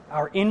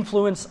 Our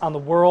influence on the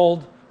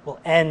world will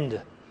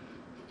end.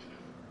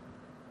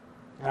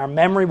 And our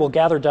memory will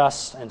gather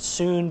dust and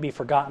soon be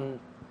forgotten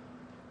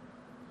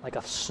like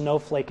a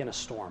snowflake in a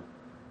storm.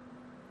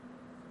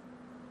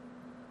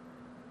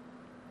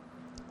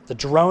 The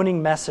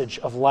droning message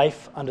of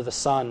life under the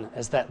sun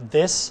is that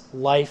this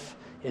life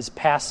is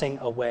passing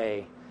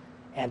away,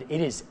 and it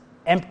is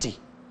empty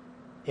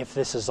if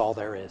this is all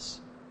there is.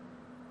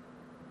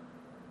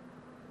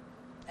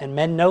 And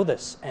men know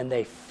this, and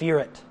they fear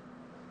it.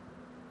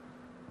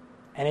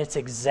 And it's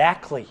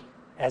exactly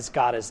as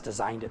God has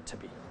designed it to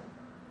be,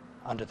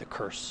 under the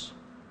curse.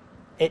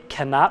 It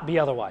cannot be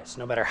otherwise,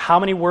 no matter how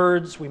many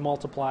words we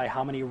multiply,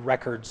 how many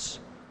records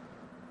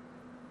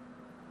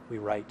we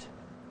write.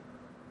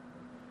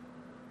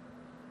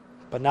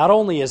 But not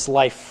only is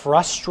life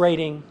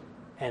frustrating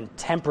and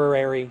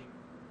temporary,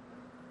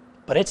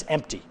 but it's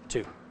empty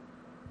too.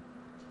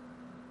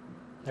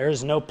 There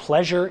is no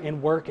pleasure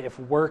in work if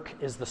work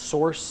is the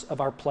source of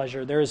our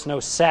pleasure. There is no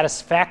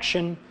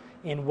satisfaction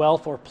in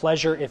wealth or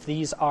pleasure if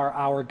these are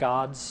our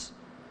gods.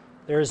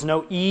 There is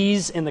no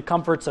ease in the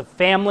comforts of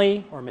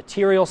family or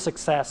material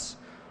success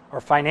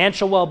or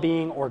financial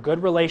well-being or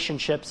good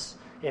relationships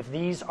if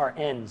these are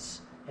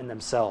ends in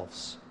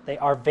themselves. They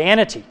are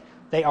vanity.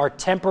 They are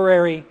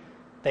temporary.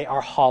 They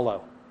are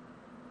hollow.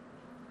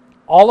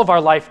 All of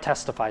our life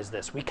testifies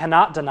this. We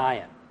cannot deny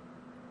it.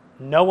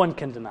 No one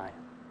can deny it.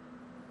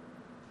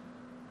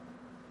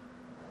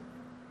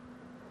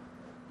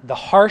 The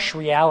harsh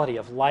reality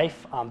of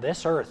life on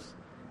this earth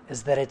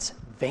is that it's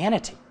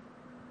vanity,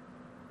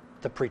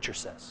 the preacher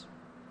says.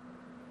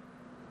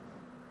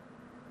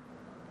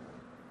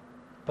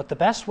 But the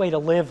best way to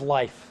live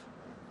life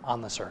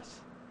on this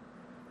earth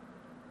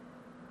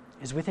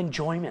is with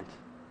enjoyment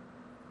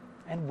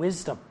and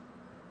wisdom,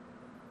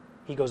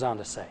 he goes on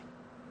to say.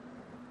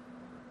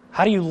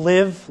 How do you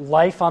live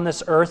life on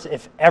this earth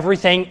if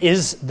everything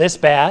is this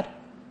bad?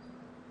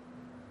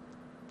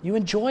 You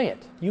enjoy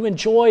it. You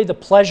enjoy the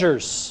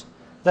pleasures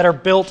that are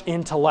built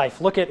into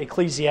life. Look at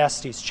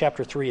Ecclesiastes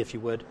chapter 3, if you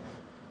would.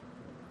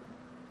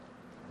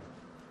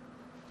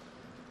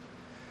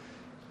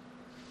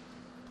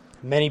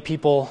 Many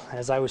people,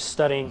 as I was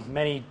studying,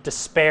 many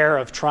despair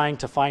of trying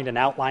to find an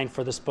outline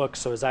for this book.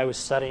 So as I was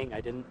studying,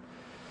 I didn't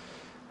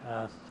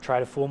try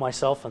to fool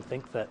myself and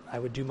think that I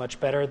would do much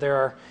better. There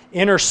are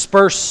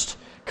interspersed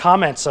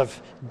comments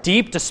of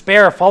deep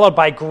despair followed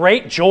by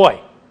great joy.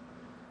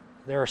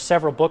 There are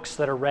several books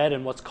that are read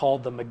in what's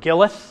called the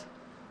Megillot,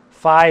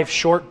 5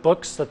 short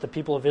books that the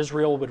people of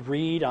Israel would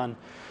read on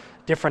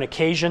different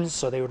occasions.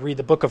 So they would read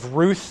the book of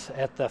Ruth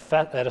at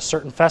a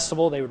certain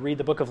festival. They would read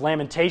the book of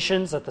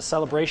Lamentations at the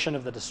celebration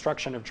of the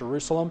destruction of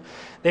Jerusalem.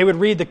 They would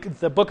read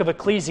the book of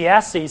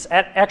Ecclesiastes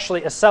at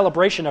actually a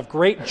celebration of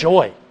great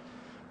joy.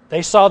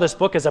 They saw this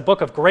book as a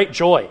book of great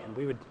joy, and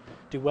we would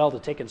do well to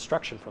take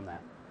instruction from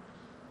that.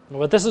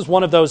 But this is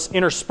one of those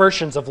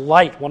interspersions of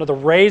light, one of the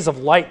rays of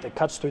light that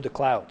cuts through the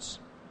clouds.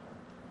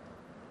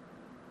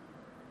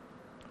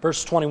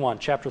 Verse 21,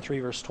 chapter 3,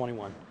 verse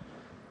 21.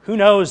 Who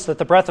knows that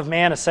the breath of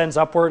man ascends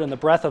upward and the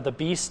breath of the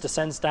beast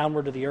descends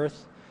downward to the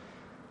earth?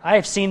 I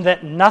have seen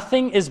that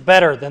nothing is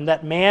better than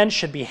that man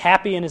should be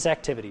happy in his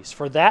activities,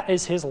 for that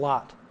is his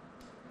lot.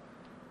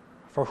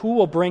 For who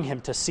will bring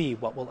him to see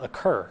what will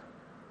occur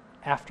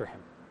after him?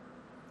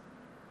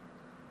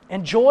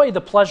 Enjoy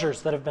the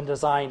pleasures that have been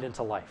designed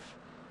into life,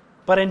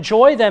 but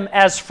enjoy them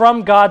as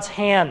from God's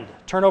hand.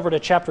 Turn over to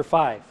chapter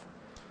 5,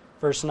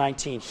 verse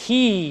 19.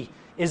 He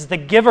is the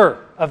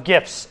giver of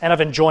gifts and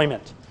of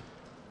enjoyment.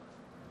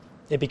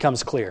 It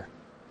becomes clear.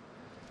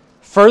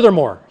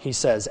 Furthermore, he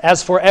says,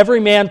 as for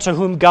every man to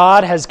whom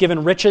God has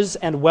given riches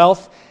and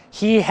wealth,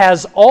 he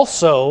has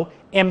also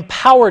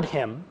empowered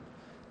him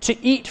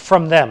to eat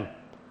from them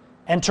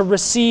and to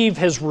receive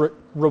his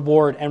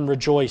reward and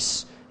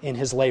rejoice in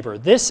his labor.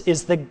 This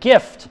is the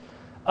gift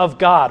of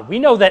God. We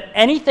know that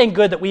anything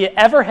good that we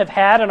ever have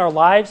had in our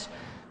lives,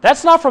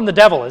 that's not from the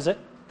devil, is it?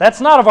 That's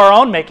not of our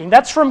own making.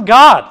 That's from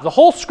God. The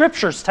whole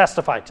Scriptures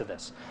testify to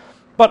this.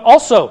 But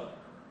also,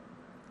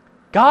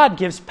 God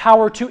gives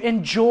power to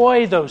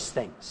enjoy those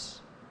things.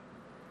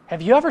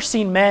 Have you ever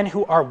seen men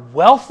who are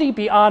wealthy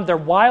beyond their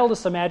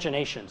wildest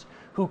imaginations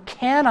who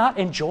cannot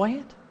enjoy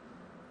it?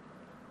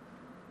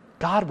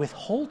 God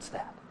withholds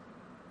that.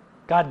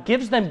 God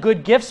gives them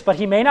good gifts, but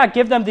he may not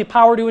give them the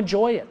power to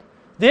enjoy it.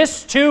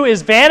 This too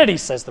is vanity,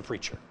 says the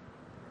preacher,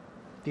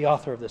 the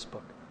author of this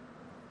book.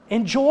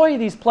 Enjoy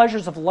these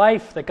pleasures of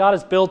life that God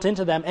has built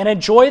into them and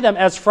enjoy them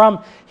as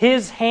from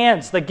his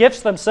hands, the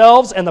gifts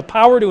themselves and the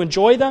power to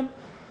enjoy them.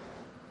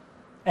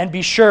 And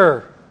be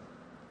sure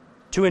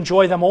to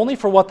enjoy them only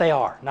for what they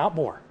are, not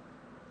more.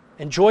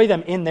 Enjoy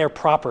them in their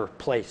proper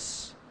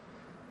place.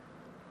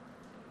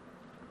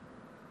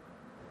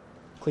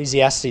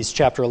 Ecclesiastes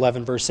chapter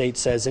 11, verse 8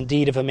 says,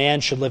 indeed, if a man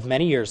should live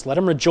many years, let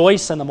him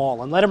rejoice in them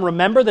all, and let him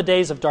remember the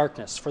days of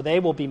darkness, for they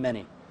will be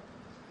many.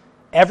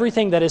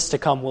 Everything that is to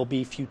come will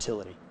be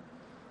futility.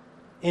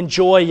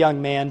 Enjoy,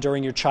 young man,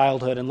 during your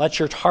childhood, and let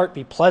your heart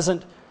be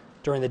pleasant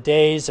during the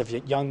days of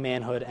your young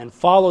manhood, and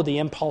follow the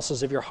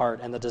impulses of your heart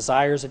and the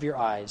desires of your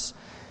eyes.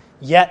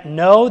 Yet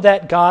know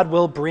that God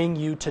will bring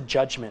you to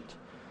judgment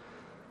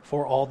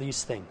for all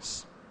these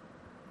things.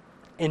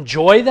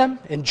 Enjoy them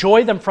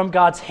from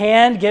God's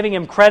hand, giving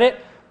him credit,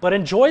 but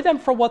enjoy them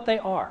for what they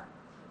are.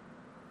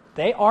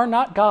 They are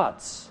not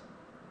God's.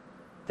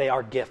 They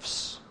are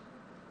gifts.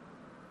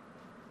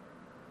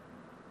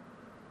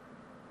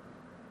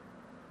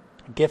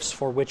 Gifts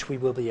for which we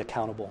will be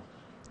accountable.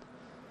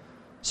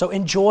 So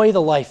enjoy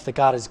the life that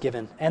God has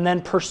given, and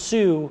then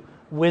pursue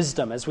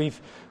wisdom. As we've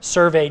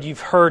surveyed, you've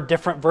heard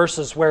different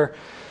verses where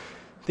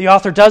the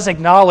author does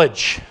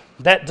acknowledge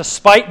that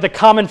despite the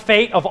common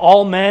fate of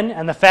all men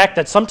and the fact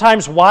that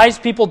sometimes wise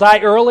people die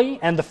early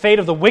and the fate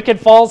of the wicked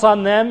falls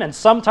on them, and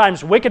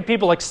sometimes wicked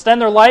people extend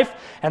their life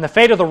and the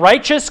fate of the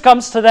righteous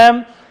comes to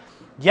them,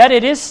 yet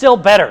it is still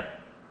better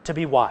to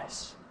be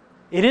wise.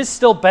 It is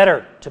still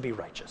better to be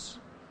righteous.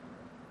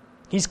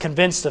 He's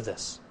convinced of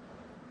this.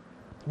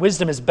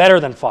 Wisdom is better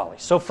than folly.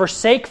 So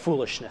forsake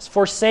foolishness.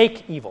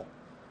 Forsake evil.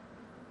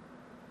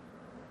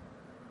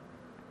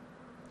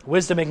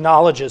 Wisdom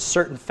acknowledges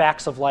certain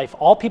facts of life.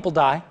 All people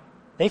die.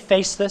 They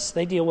face this.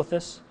 They deal with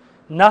this.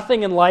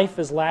 Nothing in life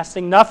is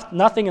lasting.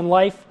 Nothing in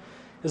life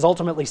is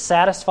ultimately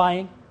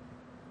satisfying.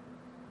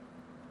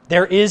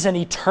 There is an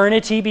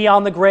eternity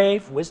beyond the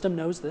grave. Wisdom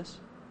knows this.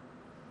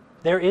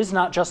 There is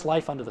not just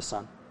life under the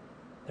sun.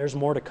 There's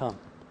more to come.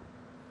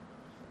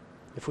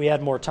 If we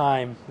had more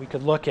time, we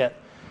could look at,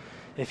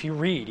 if you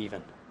read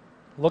even,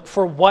 look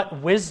for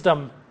what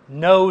wisdom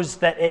knows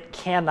that it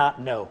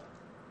cannot know.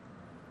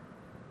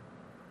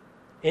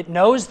 It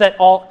knows that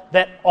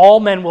all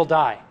men will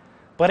die,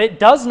 but it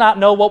does not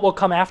know what will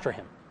come after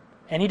him.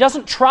 And he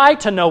doesn't try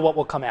to know what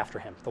will come after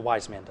him. The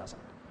wise man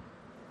doesn't.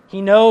 He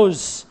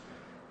knows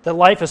that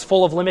life is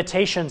full of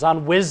limitations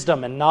on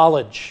wisdom and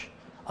knowledge.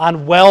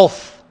 on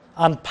wealth,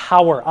 on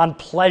power, on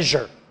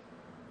pleasure.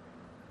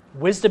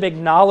 Wisdom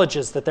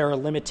acknowledges that there are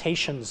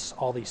limitations,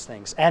 all these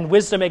things. And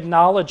wisdom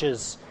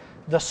acknowledges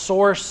the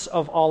source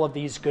of all of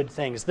these good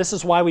things. This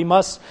is why we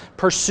must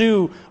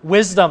pursue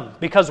wisdom,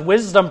 because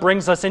wisdom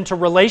brings us into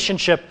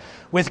relationship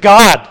with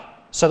God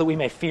so that we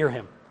may fear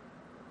Him.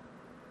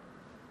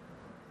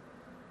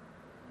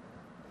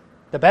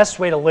 The best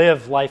way to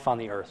live life on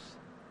the earth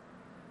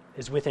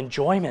is with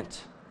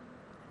enjoyment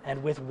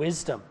and with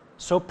wisdom.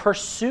 So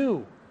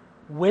pursue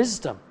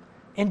wisdom.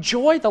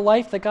 Enjoy the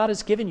life that God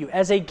has given you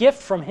as a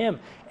gift from Him.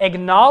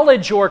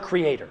 Acknowledge your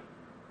Creator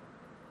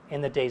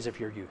in the days of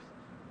your youth.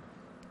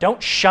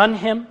 Don't shun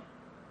Him.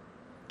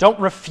 Don't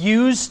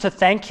refuse to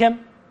thank Him.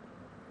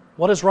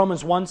 What does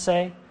Romans 1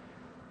 say?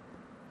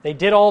 They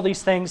did all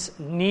these things.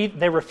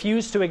 They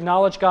refused to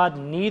acknowledge God.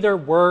 Neither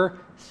were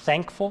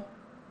thankful.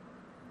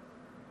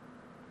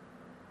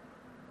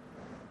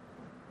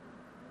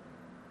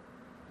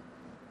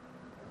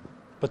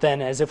 But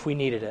then, as if we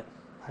needed it,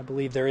 I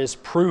believe there is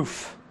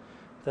proof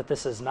that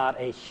this is not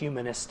a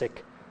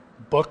humanistic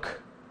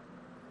book.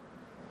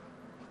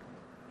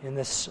 In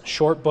this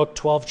short book,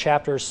 12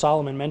 chapters,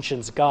 Solomon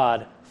mentions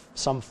God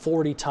some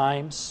 40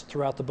 times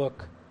throughout the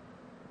book.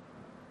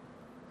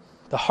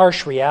 The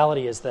harsh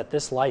reality is that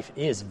this life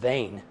is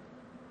vain,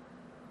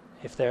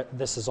 if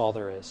this is all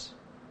there is.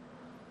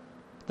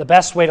 The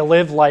best way to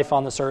live life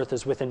on this earth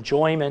is with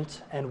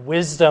enjoyment and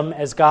wisdom,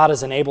 as God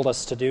has enabled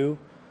us to do.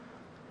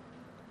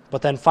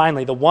 But then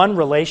finally, the one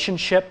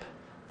relationship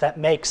that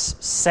makes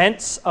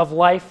sense of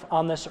life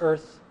on this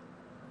earth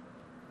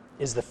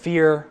is the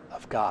fear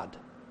of God.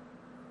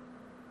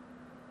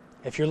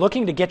 If you're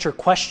looking to get your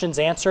questions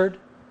answered,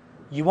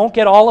 you won't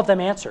get all of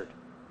them answered,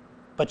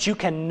 but you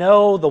can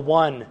know the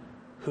one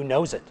who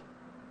knows it.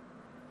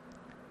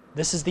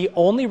 This is the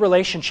only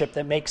relationship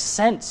that makes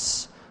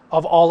sense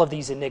of all of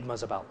these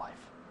enigmas about life.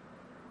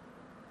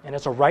 And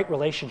it's a right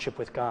relationship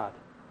with God,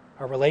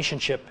 a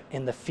relationship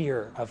in the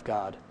fear of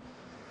God.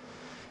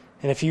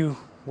 And if you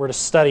were to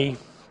study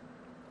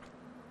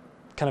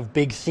kind of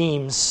big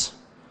themes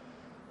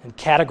and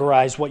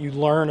categorize what you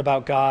learn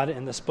about God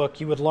in this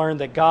book, you would learn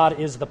that God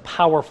is the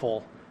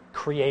powerful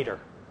creator.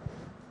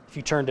 If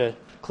you turn to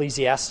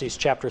Ecclesiastes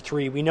chapter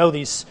 3, we know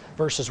these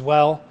verses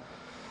well.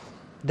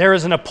 There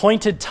is an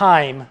appointed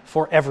time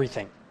for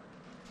everything,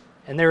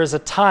 and there is a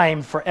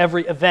time for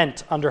every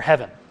event under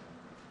heaven.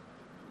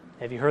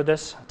 Have you heard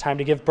this? A time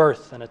to give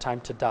birth and a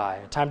time to die,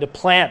 a time to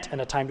plant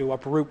and a time to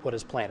uproot what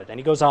is planted. And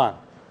he goes on.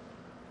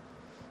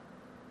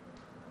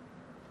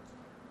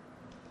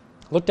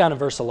 Look down at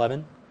verse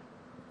 11.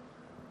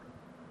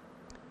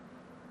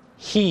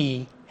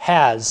 He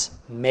has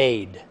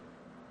made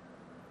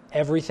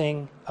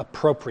everything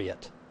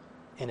appropriate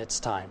in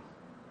its time.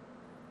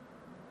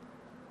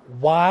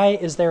 Why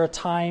is there a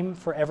time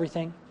for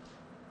everything?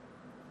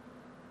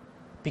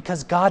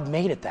 Because God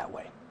made it that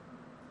way.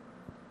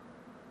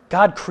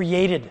 God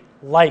created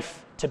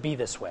life to be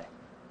this way.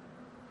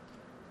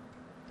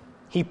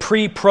 He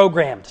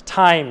pre-programmed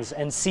times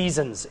and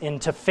seasons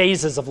into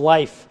phases of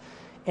life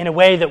in a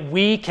way that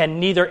we can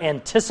neither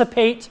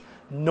anticipate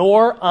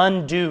nor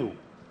undo.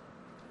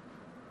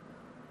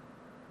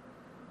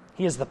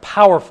 He is the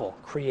powerful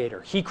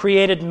creator. He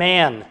created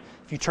man,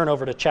 if you turn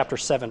over to chapter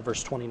 7,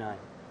 verse 29.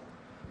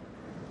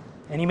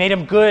 And he made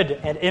him good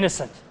and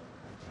innocent,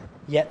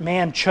 yet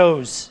man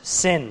chose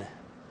sin.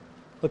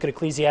 Look at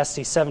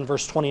Ecclesiastes 7,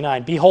 verse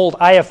 29. Behold,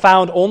 I have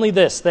found only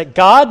this, that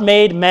God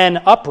made men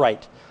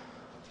upright,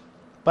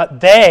 but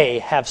they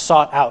have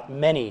sought out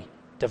many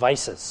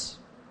devices.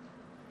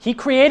 He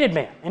created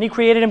man, and he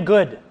created him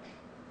good.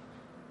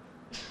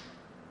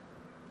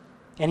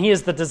 And he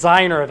is the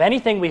designer of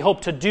anything we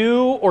hope to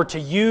do or to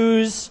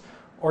use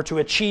or to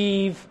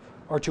achieve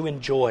or to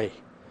enjoy.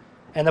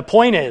 And the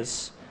point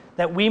is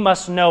that we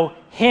must know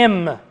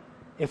him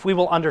if we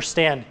will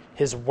understand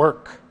his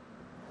work.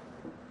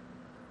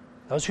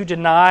 Those who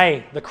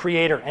deny the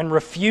Creator and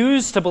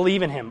refuse to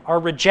believe in him are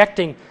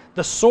rejecting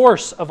the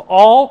source of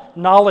all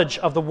knowledge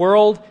of the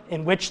world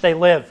in which they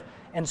live.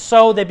 And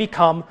so they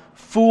become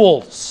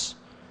fools.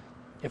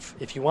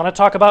 If you want to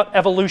talk about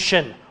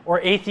evolution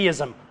or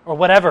atheism or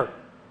whatever,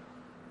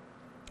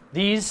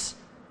 these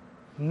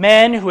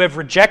men who have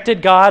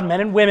rejected God,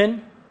 men and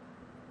women,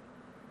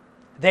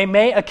 they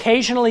may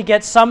occasionally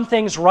get some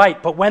things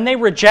right, but when they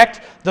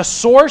reject the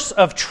source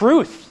of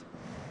truth,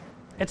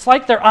 it's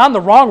like they're on the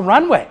wrong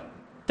runway.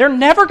 They're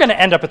never going to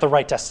end up at the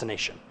right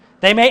destination.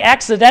 They may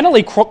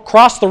accidentally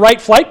cross the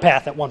right flight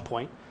path at one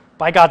point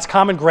by God's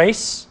common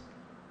grace.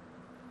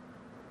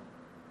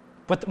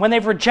 But when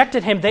they've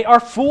rejected him, they are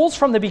fools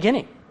from the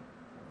beginning.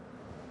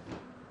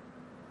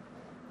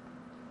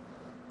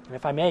 And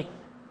if I may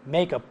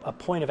make a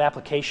point of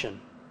application,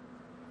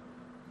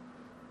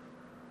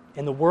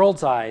 in the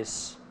world's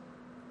eyes,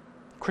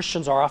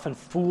 Christians are often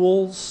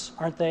fools,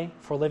 aren't they,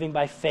 for living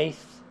by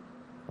faith?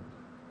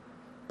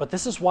 But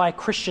this is why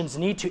Christians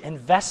need to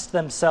invest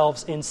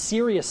themselves in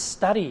serious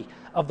study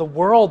of the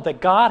world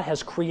that God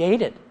has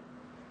created.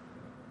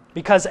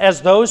 Because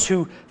as those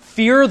who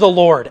fear the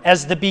Lord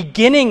as the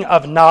beginning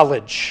of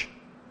knowledge,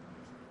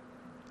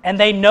 and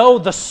they know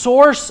the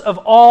source of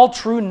all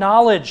true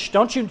knowledge,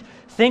 don't you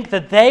think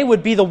that they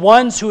would be the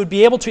ones who would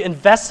be able to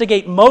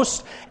investigate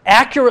most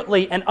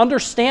accurately and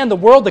understand the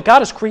world that God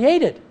has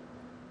created?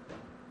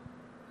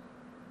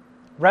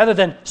 Rather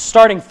than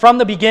starting from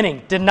the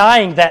beginning,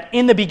 denying that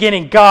in the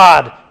beginning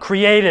God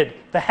created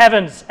the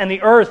heavens and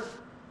the earth.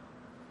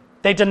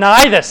 They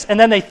deny this, and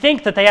then they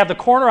think that they have the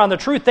corner on the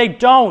truth. They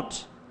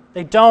don't.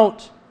 They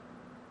don't.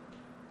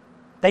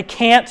 They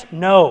can't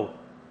know,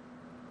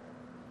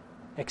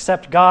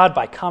 except God,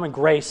 by common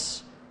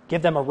grace,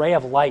 give them a ray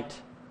of light.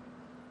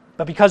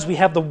 But because we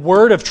have the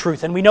word of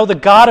truth and we know the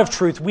God of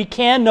truth, we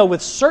can know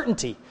with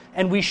certainty,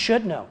 and we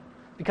should know,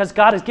 because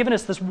God has given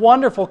us this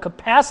wonderful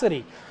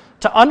capacity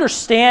to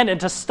understand and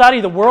to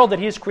study the world that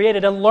He has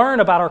created and learn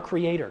about our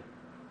Creator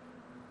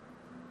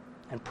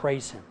and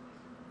praise Him.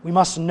 We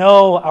must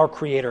know our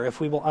Creator if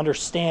we will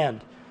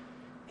understand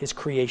His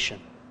creation.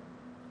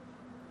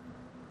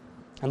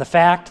 And the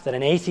fact that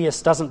an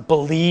atheist doesn't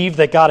believe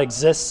that God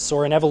exists,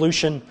 or an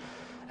evolutionist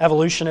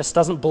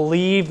doesn't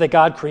believe that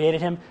God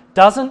created him,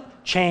 doesn't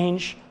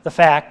change the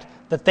fact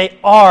that they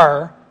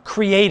are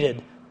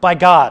created by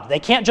God. They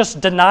can't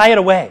just deny it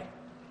away.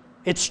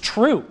 It's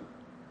true.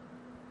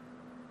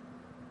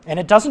 And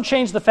it doesn't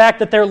change the fact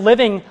that they're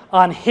living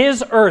on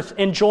His earth,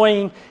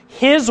 enjoying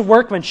His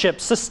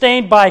workmanship,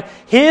 sustained by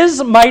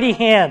His mighty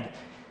hand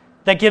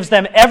that gives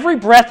them every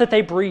breath that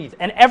they breathe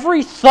and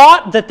every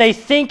thought that they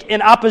think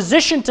in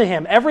opposition to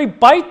Him, every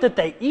bite that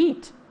they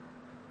eat.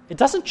 It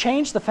doesn't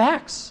change the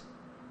facts,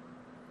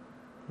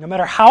 no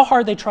matter how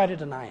hard they try to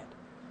deny it.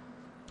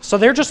 So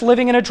they're just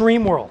living in a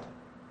dream world.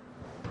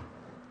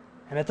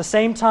 And at the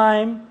same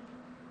time,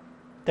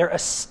 they're a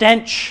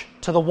stench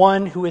to the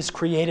one who has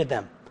created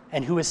them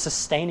and who is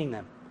sustaining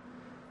them,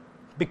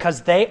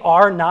 because they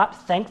are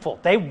not thankful.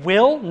 They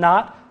will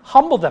not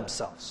humble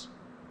themselves,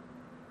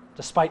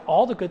 despite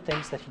all the good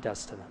things that He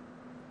does to them.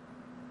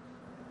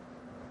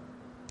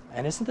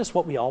 And isn't this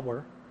what we all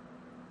were?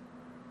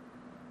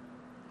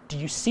 Do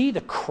you see the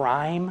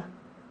crime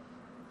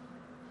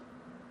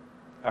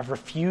of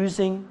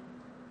refusing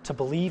to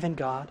believe in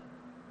God?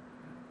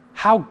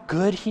 How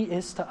good He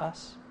is to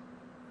us?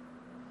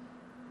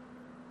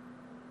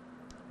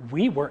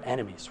 We were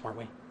enemies, weren't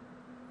we?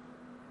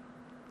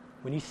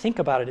 When you think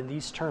about it in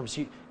these terms,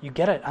 you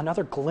get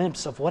another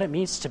glimpse of what it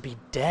means to be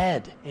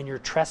dead in your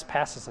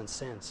trespasses and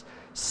sins.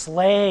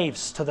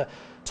 Slaves to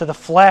the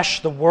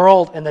flesh, the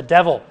world, and the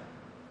devil.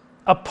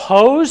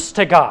 Opposed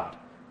to God.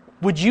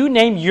 Would you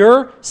name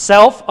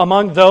yourself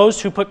among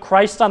those who put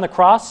Christ on the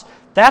cross?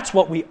 That's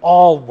what we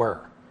all were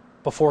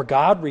before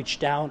God reached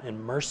down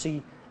in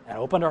mercy and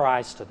opened our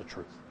eyes to the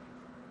truth.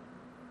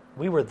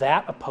 We were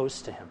that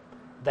opposed to Him,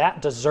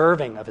 that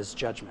deserving of His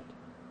judgment.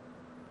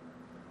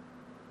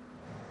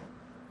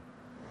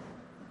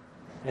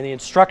 And the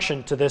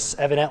instruction to this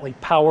evidently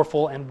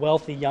powerful and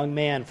wealthy young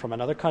man from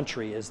another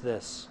country is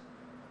this: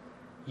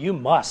 you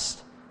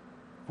must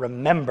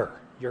remember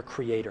your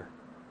Creator.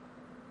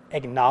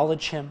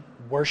 Acknowledge Him,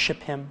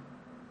 worship Him,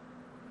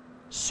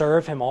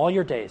 serve Him all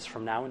your days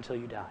from now until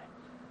you die.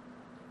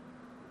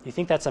 Do you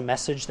think that's a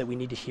message that we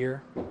need to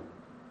hear,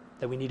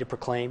 that we need to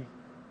proclaim?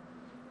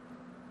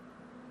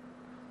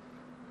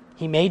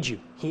 He made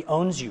you. He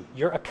owns you.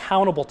 You're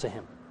accountable to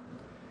Him.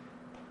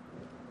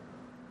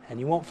 And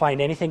you won't find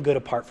anything good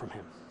apart from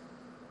Him.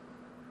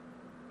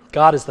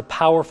 God is the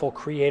powerful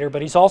Creator,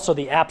 but He's also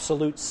the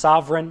absolute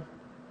sovereign.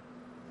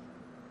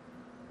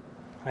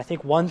 I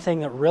think one thing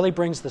that really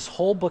brings this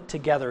whole book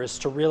together is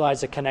to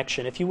realize a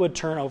connection. If you would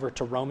turn over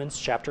to Romans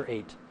chapter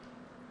 8.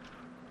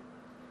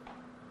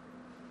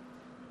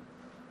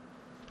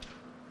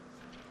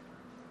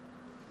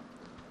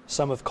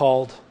 Some have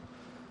called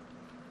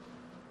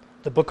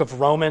the book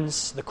of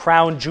Romans the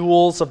crown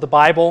jewels of the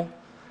Bible,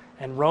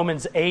 and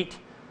Romans 8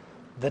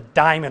 the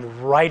diamond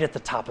right at the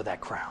top of that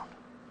crown.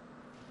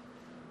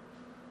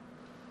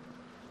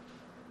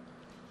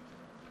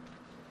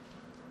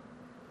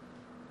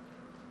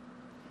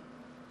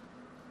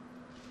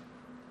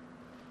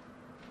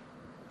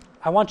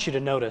 I want you to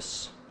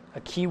notice a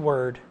key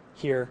word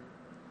here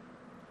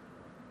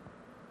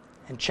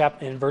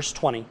in verse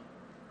 20.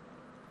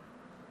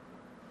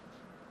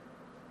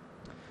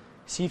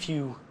 See if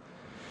you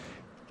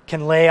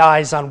can lay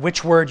eyes on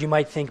which word you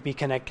might think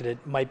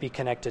might be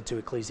connected to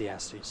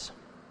Ecclesiastes.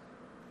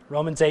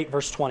 Romans 8,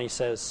 verse 20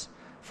 says,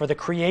 "For the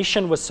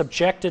creation was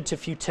subjected to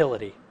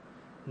futility,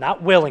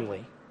 not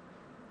willingly,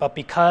 but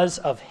because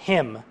of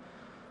Him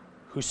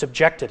who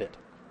subjected it,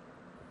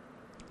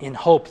 in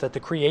hope that the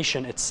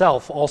creation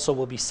itself also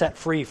will be set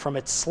free from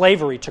its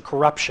slavery to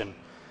corruption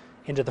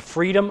into the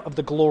freedom of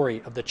the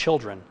glory of the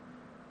children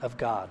of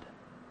God."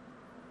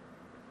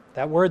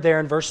 That word there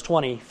in verse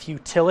 20,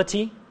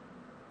 futility,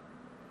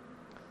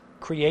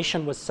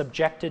 creation was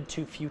subjected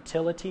to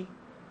futility.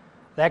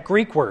 That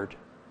Greek word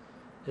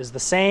is the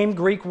same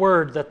Greek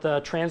word that the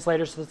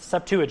translators of the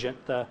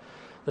Septuagint,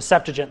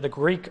 the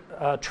Greek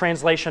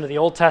translation of the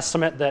Old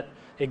Testament that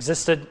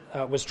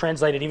was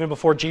translated even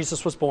before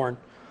Jesus was born,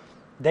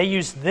 they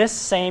used this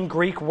same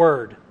Greek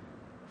word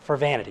for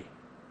vanity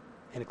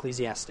in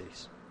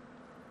Ecclesiastes.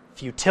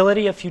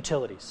 Futility of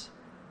futilities.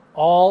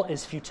 All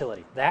is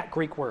futility. That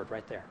Greek word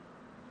right there.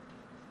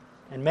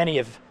 And many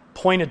have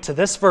pointed to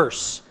this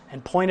verse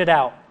and pointed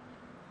out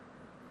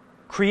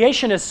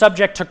creation is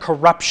subject to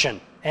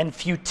corruption and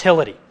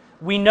futility.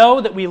 We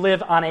know that we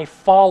live on a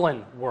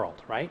fallen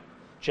world, right?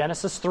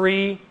 Genesis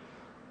 3,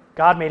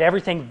 God made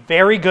everything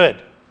very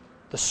good.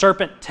 The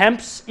serpent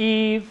tempts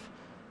Eve.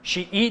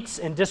 She eats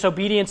in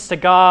disobedience to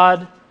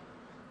God.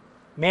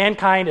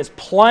 Mankind is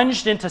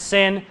plunged into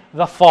sin,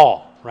 the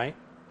fall, right?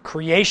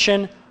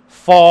 Creation,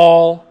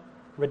 fall,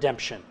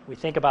 redemption. We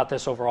think about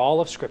this over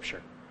all of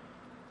Scripture.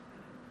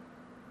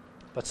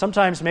 But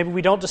sometimes maybe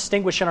we don't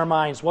distinguish in our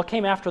minds what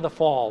came after the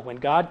fall. When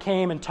God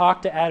came and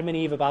talked to Adam and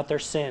Eve about their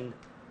sin,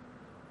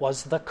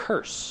 was the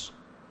curse,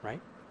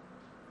 right?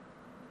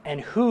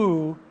 And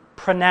who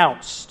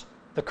pronounced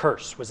the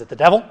curse? Was it the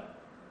devil?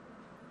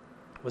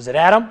 Was it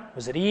Adam?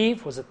 Was it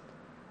Eve? Was it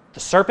the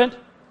serpent?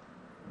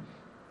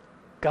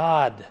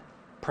 God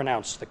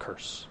pronounced the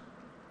curse.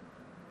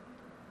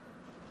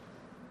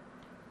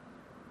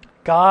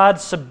 God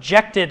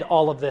subjected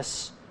all of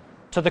this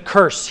to the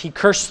curse. He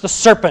cursed the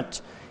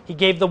serpent. He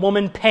gave the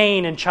woman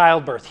pain in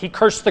childbirth. He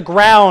cursed the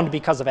ground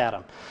because of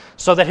Adam,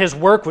 so that his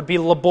work would be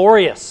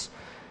laborious,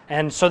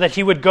 and so that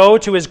he would go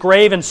to his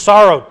grave in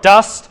sorrow,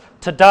 dust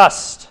to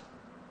dust.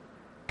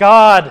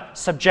 God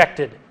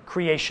subjected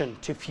creation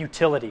to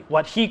futility.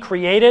 What he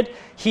created,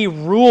 he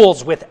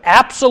rules with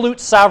absolute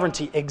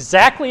sovereignty,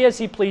 exactly as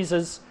he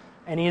pleases,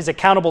 and he is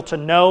accountable to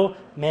no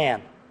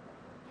man.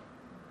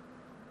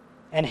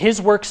 And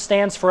his work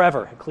stands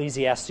forever,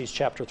 Ecclesiastes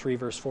chapter 3,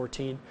 verse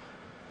 14.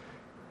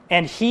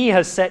 And he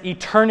has set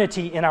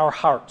eternity in our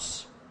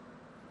hearts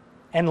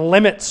and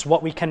limits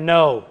what we can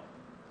know,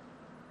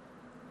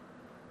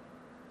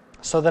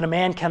 so that a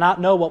man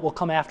cannot know what will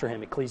come after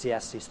him,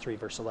 Ecclesiastes 3,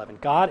 verse 11.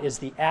 God is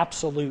the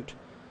absolute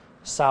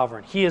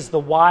sovereign. He is the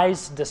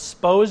wise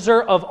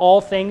disposer of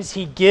all things.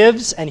 He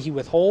gives and he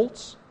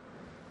withholds.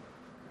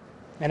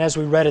 And as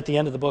we read at the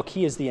end of the book,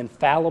 he is the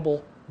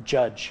infallible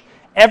judge.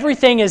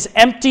 Everything is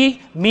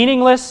empty,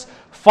 meaningless.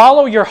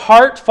 Follow your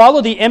heart,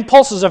 follow the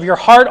impulses of your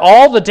heart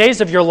all the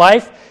days of your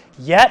life,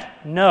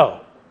 yet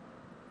know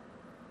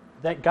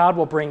that God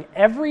will bring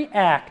every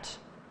act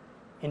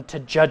into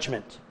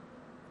judgment.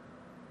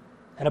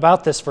 And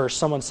about this verse,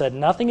 someone said,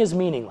 nothing is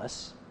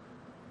meaningless.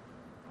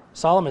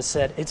 Solomon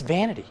said, it's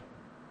vanity.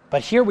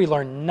 But here we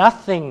learn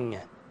nothing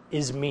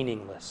is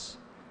meaningless,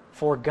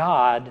 for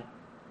God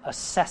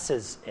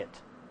assesses it.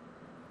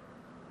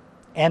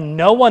 And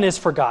no one is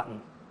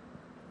forgotten,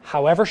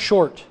 however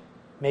short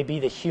may be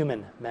the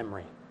human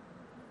memory.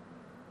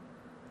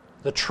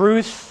 The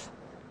truth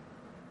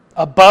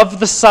above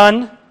the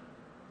sun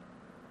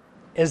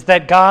is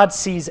that God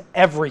sees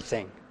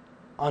everything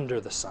under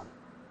the sun.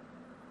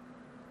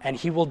 And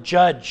he will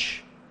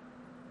judge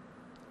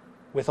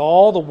with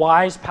all the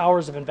wise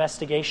powers of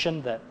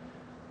investigation that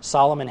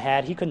Solomon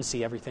had. He couldn't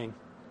see everything.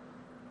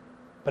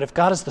 But if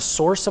God is the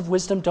source of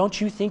wisdom, don't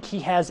you think he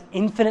has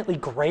infinitely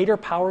greater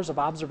powers of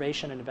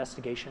observation and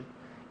investigation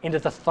into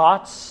the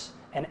thoughts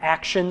and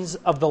actions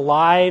of the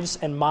lives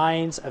and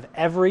minds of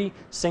every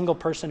single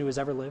person who has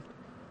ever lived?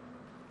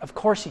 Of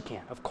course he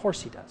can. Of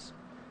course he does.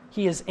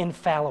 He is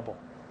infallible.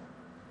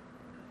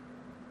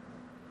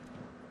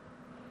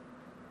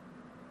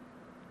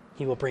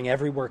 He will bring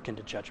every work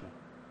into judgment.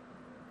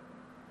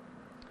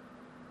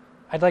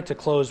 I'd like to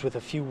close with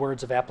a few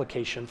words of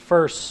application.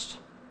 First,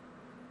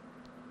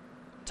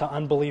 to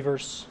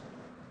unbelievers,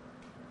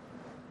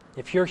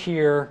 if you're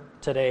here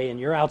today and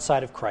you're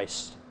outside of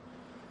Christ,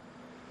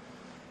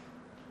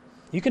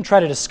 you can try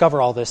to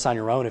discover all this on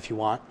your own if you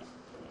want.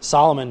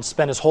 Solomon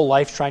spent his whole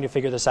life trying to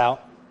figure this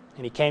out,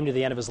 and he came to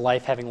the end of his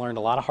life having learned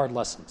a lot of hard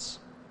lessons.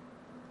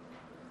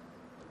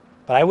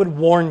 But I would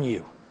warn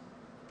you,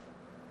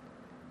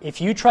 if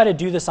you try to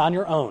do this on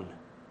your own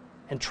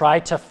and try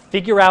to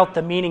figure out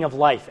the meaning of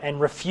life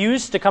and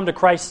refuse to come to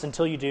Christ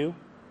until you do,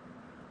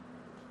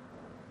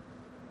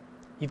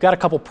 you've got a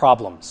couple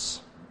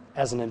problems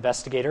as an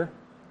investigator,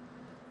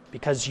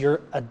 because you're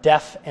a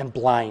deaf and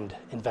blind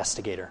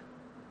investigator.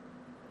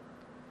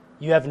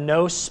 You have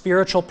no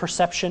spiritual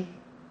perception.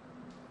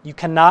 You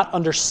cannot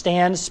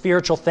understand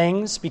spiritual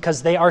things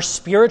because they are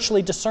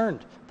spiritually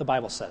discerned, the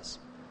Bible says.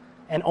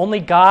 And only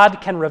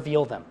God can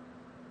reveal them.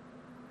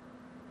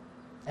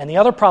 And the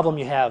other problem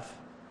you have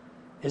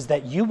is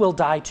that you will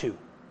die too.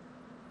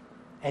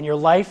 And your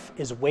life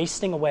is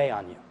wasting away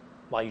on you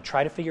while you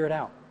try to figure it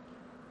out.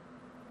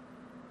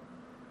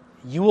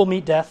 You will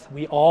meet death.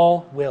 We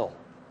all will.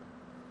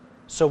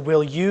 So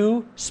will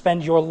you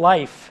spend your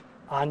life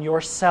on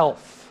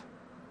yourself?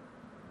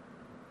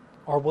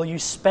 Or will you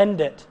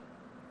spend it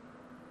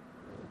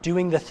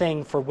doing the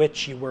thing for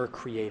which you were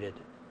created?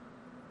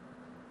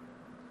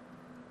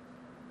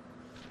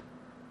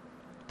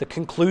 The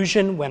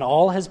conclusion, when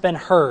all has been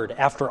heard,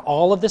 after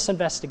all of this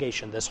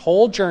investigation, this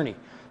whole journey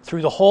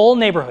through the whole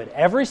neighborhood,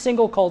 every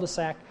single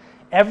cul-de-sac,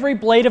 every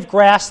blade of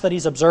grass that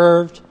he's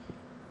observed,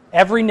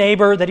 every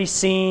neighbor that he's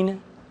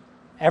seen,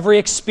 every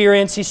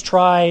experience he's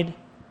tried.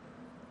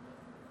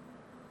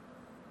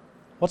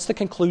 What's the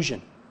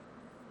conclusion?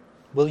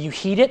 Will you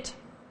heed it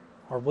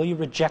or will you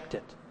reject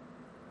it?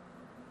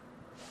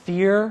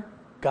 Fear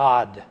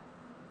God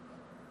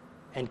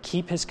and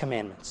keep his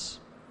commandments,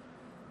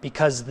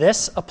 because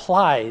this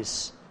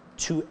applies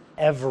to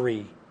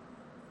every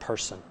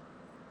person.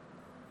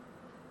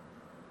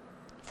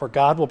 For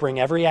God will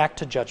bring every act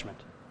to judgment,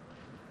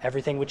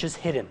 everything which is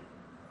hidden,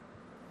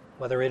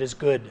 whether it is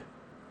good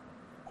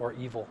or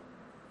evil.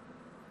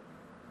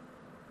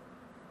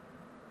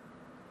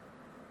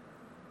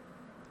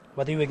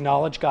 Whether you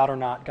acknowledge God or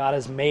not, God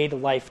has made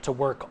life to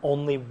work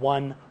only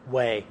one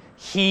way.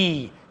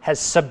 He has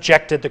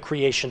subjected the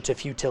creation to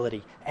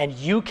futility, and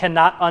you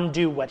cannot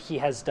undo what he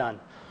has done.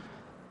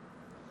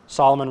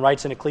 Solomon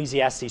writes in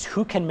Ecclesiastes,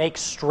 "Who can make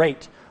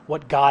straight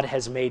what God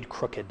has made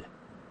crooked?"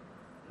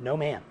 No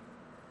man.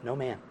 No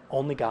man.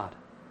 Only God.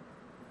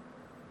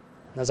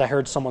 And as I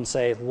heard someone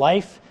say,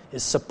 life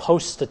is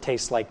supposed to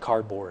taste like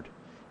cardboard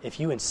if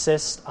you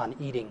insist on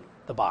eating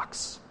the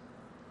box.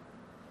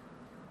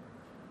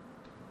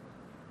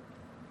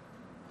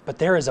 But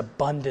there is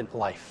abundant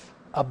life,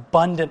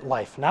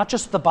 not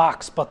just the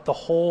box, but the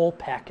whole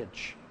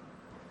package.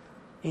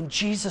 In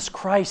Jesus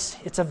Christ,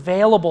 it's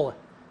available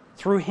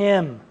through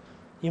him.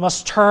 You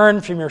must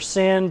turn from your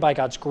sin by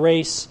God's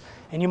grace,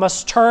 and you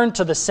must turn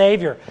to the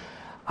Savior.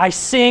 I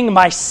sing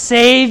my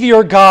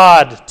Savior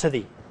God to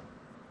thee.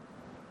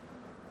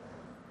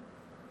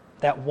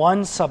 That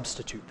one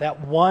substitute,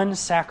 that one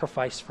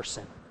sacrifice for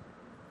sin.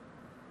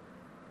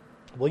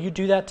 Will you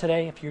do that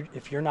today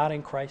if you're not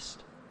in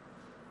Christ?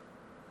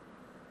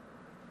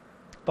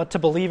 But to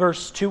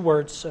believers, 2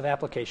 words of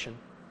application.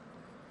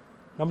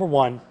 Number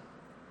 1,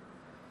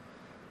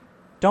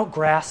 don't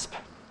grasp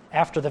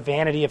after the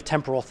vanity of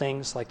temporal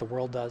things like the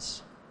world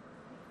does.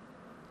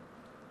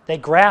 They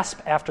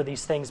grasp after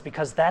these things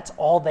because that's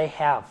all they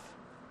have.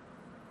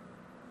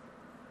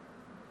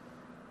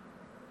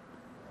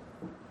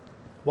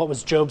 What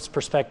was Job's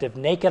perspective?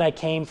 Naked I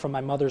came from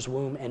my mother's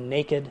womb, and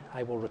naked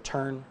I will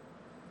return.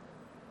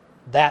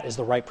 That is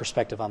the right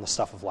perspective on the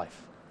stuff of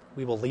life.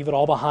 We will leave it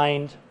all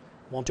behind.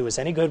 Won't do us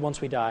any good once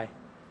we die.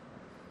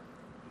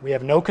 We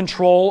have no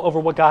control over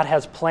what God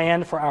has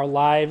planned for our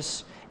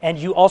lives, and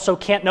you also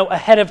can't know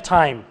ahead of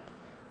time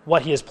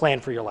what he has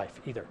planned for your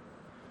life either.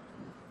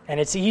 And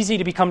it's easy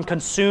to become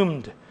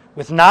consumed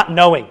with not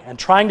knowing and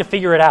trying to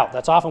figure it out.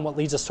 That's often what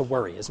leads us to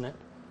worry, isn't it?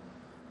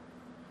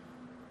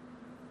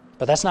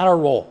 But that's not our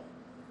role.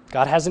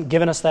 God hasn't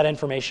given us that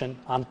information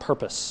on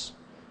purpose.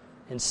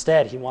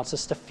 Instead, he wants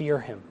us to fear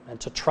him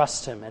and to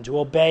trust him and to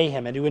obey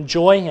him and to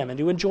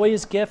enjoy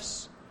his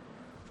gifts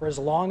for as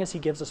long as he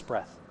gives us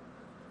breath.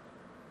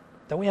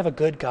 Don't we have a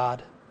good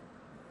God?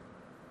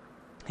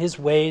 His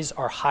ways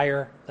are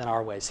higher than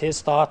our ways.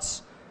 His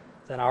thoughts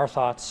than our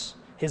thoughts.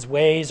 His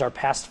ways are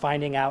past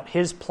finding out.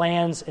 His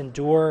plans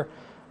endure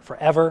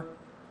forever.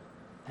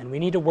 And we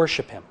need to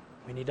worship him.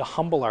 We need to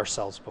humble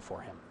ourselves before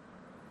him.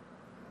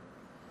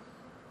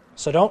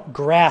 So don't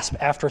grasp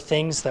after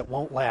things that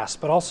won't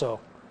last, but also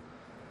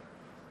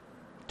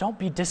don't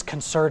be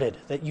disconcerted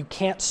that you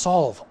can't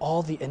solve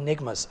all the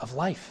enigmas of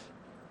life.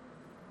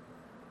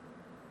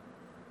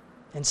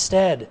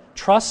 Instead,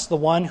 trust the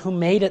one who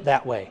made it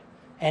that way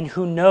and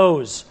who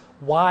knows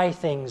why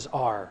things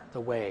are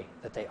the way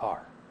that they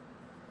are.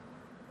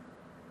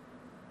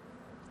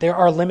 There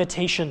are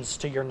limitations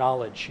to your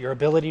knowledge, your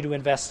ability to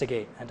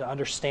investigate and to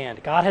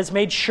understand. God has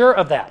made sure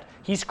of that.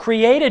 He's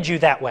created you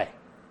that way.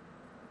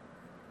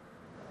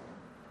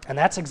 And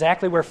that's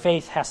exactly where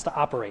faith has to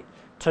operate,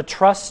 to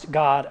trust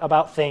God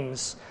about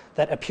things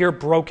that appear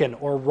broken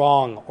or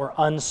wrong or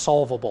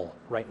unsolvable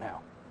right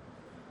now.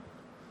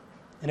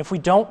 And if we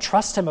don't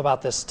trust him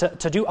about this,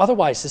 to do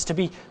otherwise is to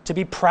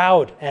be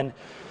proud and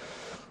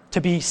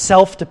to be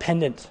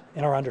self-dependent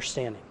in our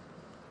understanding.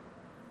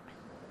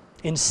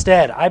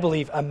 Instead, I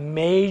believe a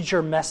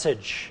major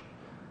message,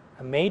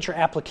 a major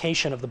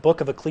application of the book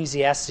of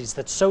Ecclesiastes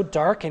that's so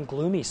dark and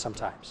gloomy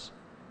sometimes.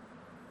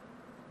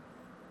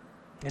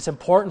 It's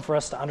important for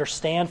us to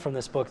understand from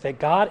this book that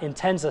God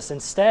intends us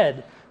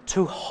instead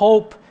to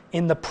hope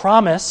in the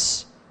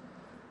promise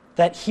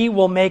that he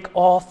will make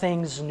all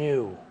things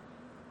new.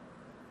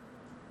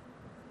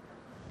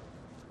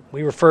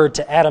 We referred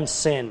to Adam's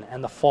sin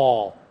and the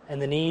fall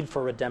and the need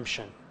for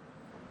redemption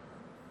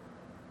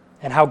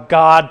and how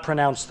God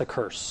pronounced the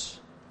curse.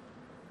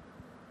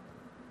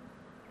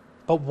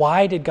 But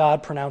why did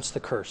God pronounce the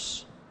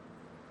curse?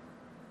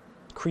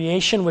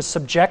 Creation was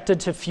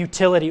subjected to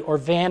futility or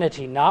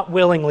vanity, not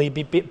willingly,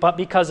 but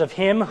because of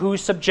him who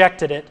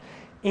subjected it,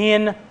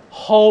 in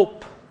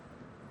hope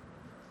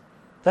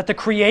that the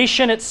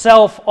creation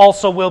itself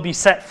also will be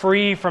set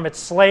free from its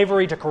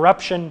slavery to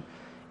corruption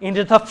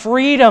into the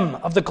freedom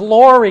of the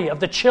glory of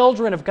the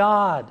children of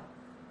God.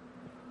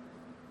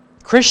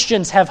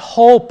 Christians have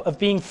hope of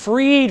being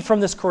freed from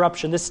this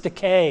corruption, this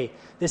decay,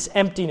 this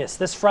emptiness,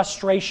 this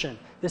frustration,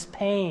 this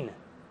pain.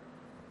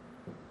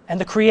 And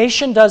the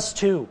creation does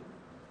too.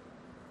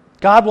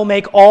 God will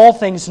make all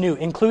things new,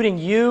 including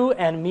you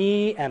and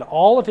me and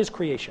all of his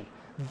creation,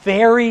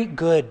 very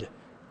good,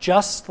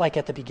 just like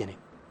at the beginning.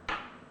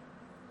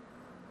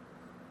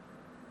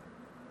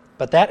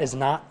 But that is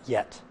not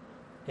yet.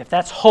 If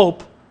that's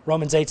hope,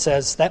 Romans 8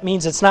 says, that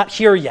means it's not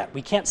here yet.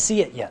 We can't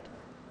see it yet.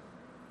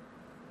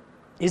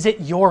 Is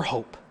it your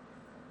hope?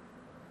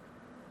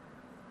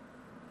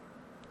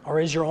 Or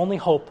is your only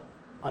hope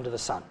under the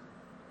sun?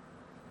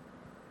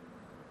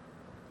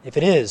 If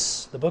it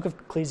is, the book of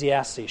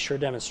Ecclesiastes sure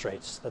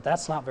demonstrates that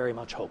that's not very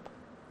much hope.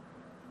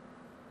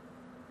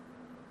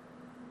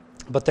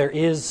 But there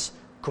is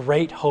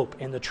great hope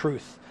in the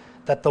truth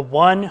that the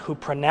one who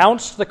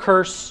pronounced the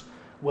curse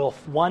will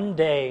one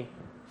day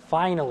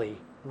finally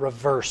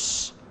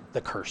reverse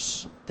the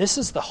curse. This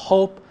is the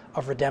hope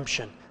of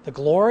redemption, the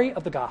glory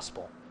of the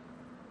gospel.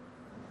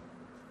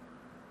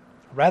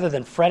 Rather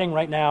than fretting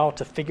right now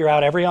to figure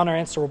out every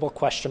unanswerable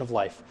question of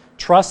life,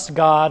 trust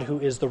God who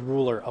is the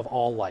ruler of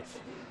all life.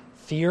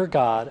 Fear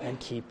God and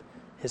keep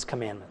his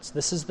commandments.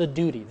 This is the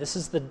duty, this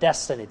is the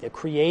destiny, the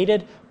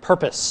created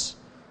purpose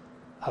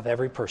of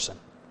every person.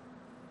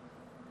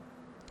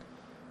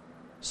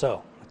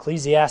 So,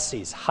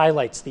 Ecclesiastes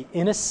highlights the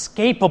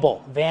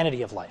inescapable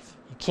vanity of life.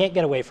 You can't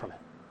get away from it.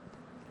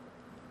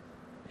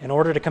 In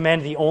order to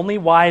commend the only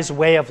wise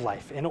way of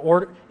life,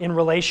 in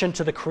relation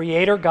to the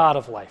Creator God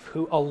of life,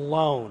 who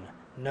alone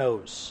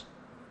knows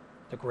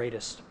the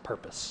greatest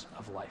purpose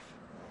of life.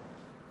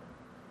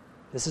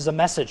 This is a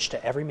message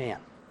to every man.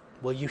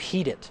 Will you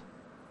heed it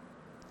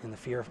in the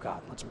fear of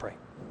God? Let's pray.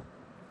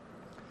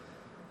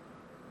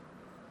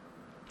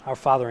 Our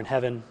Father in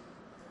heaven,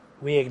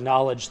 we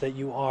acknowledge that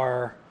you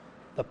are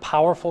the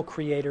powerful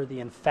Creator,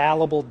 the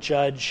infallible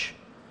Judge,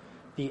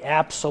 the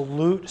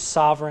absolute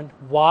sovereign,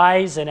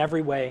 wise in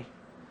every way.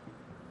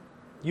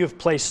 You have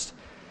placed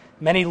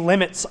many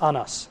limits on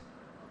us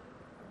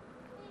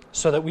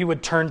so that we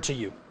would turn to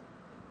you.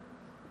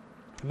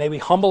 May we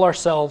humble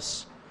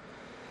ourselves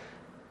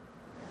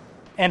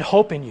and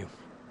hope in you.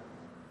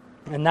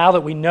 And now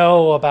that we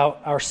know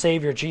about our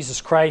Savior Jesus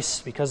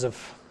Christ because of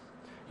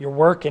your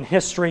work in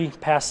history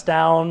passed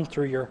down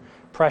through your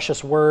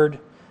precious word,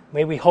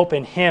 may we hope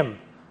in him,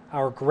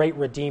 our great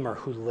Redeemer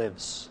who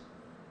lives.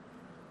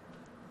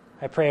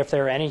 I pray if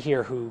there are any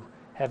here who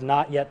have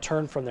not yet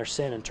turned from their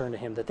sin and turned to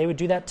him, that they would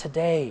do that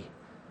today,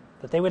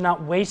 that they would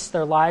not waste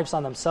their lives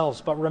on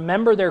themselves, but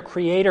remember their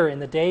Creator in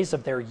the days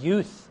of their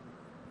youth.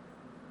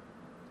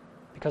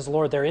 Because,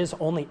 Lord, there is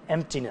only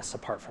emptiness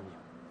apart from you.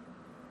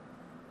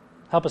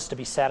 Help us to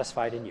be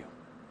satisfied in you.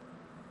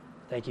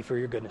 Thank you for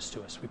your goodness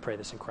to us. We pray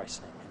this in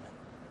Christ's name.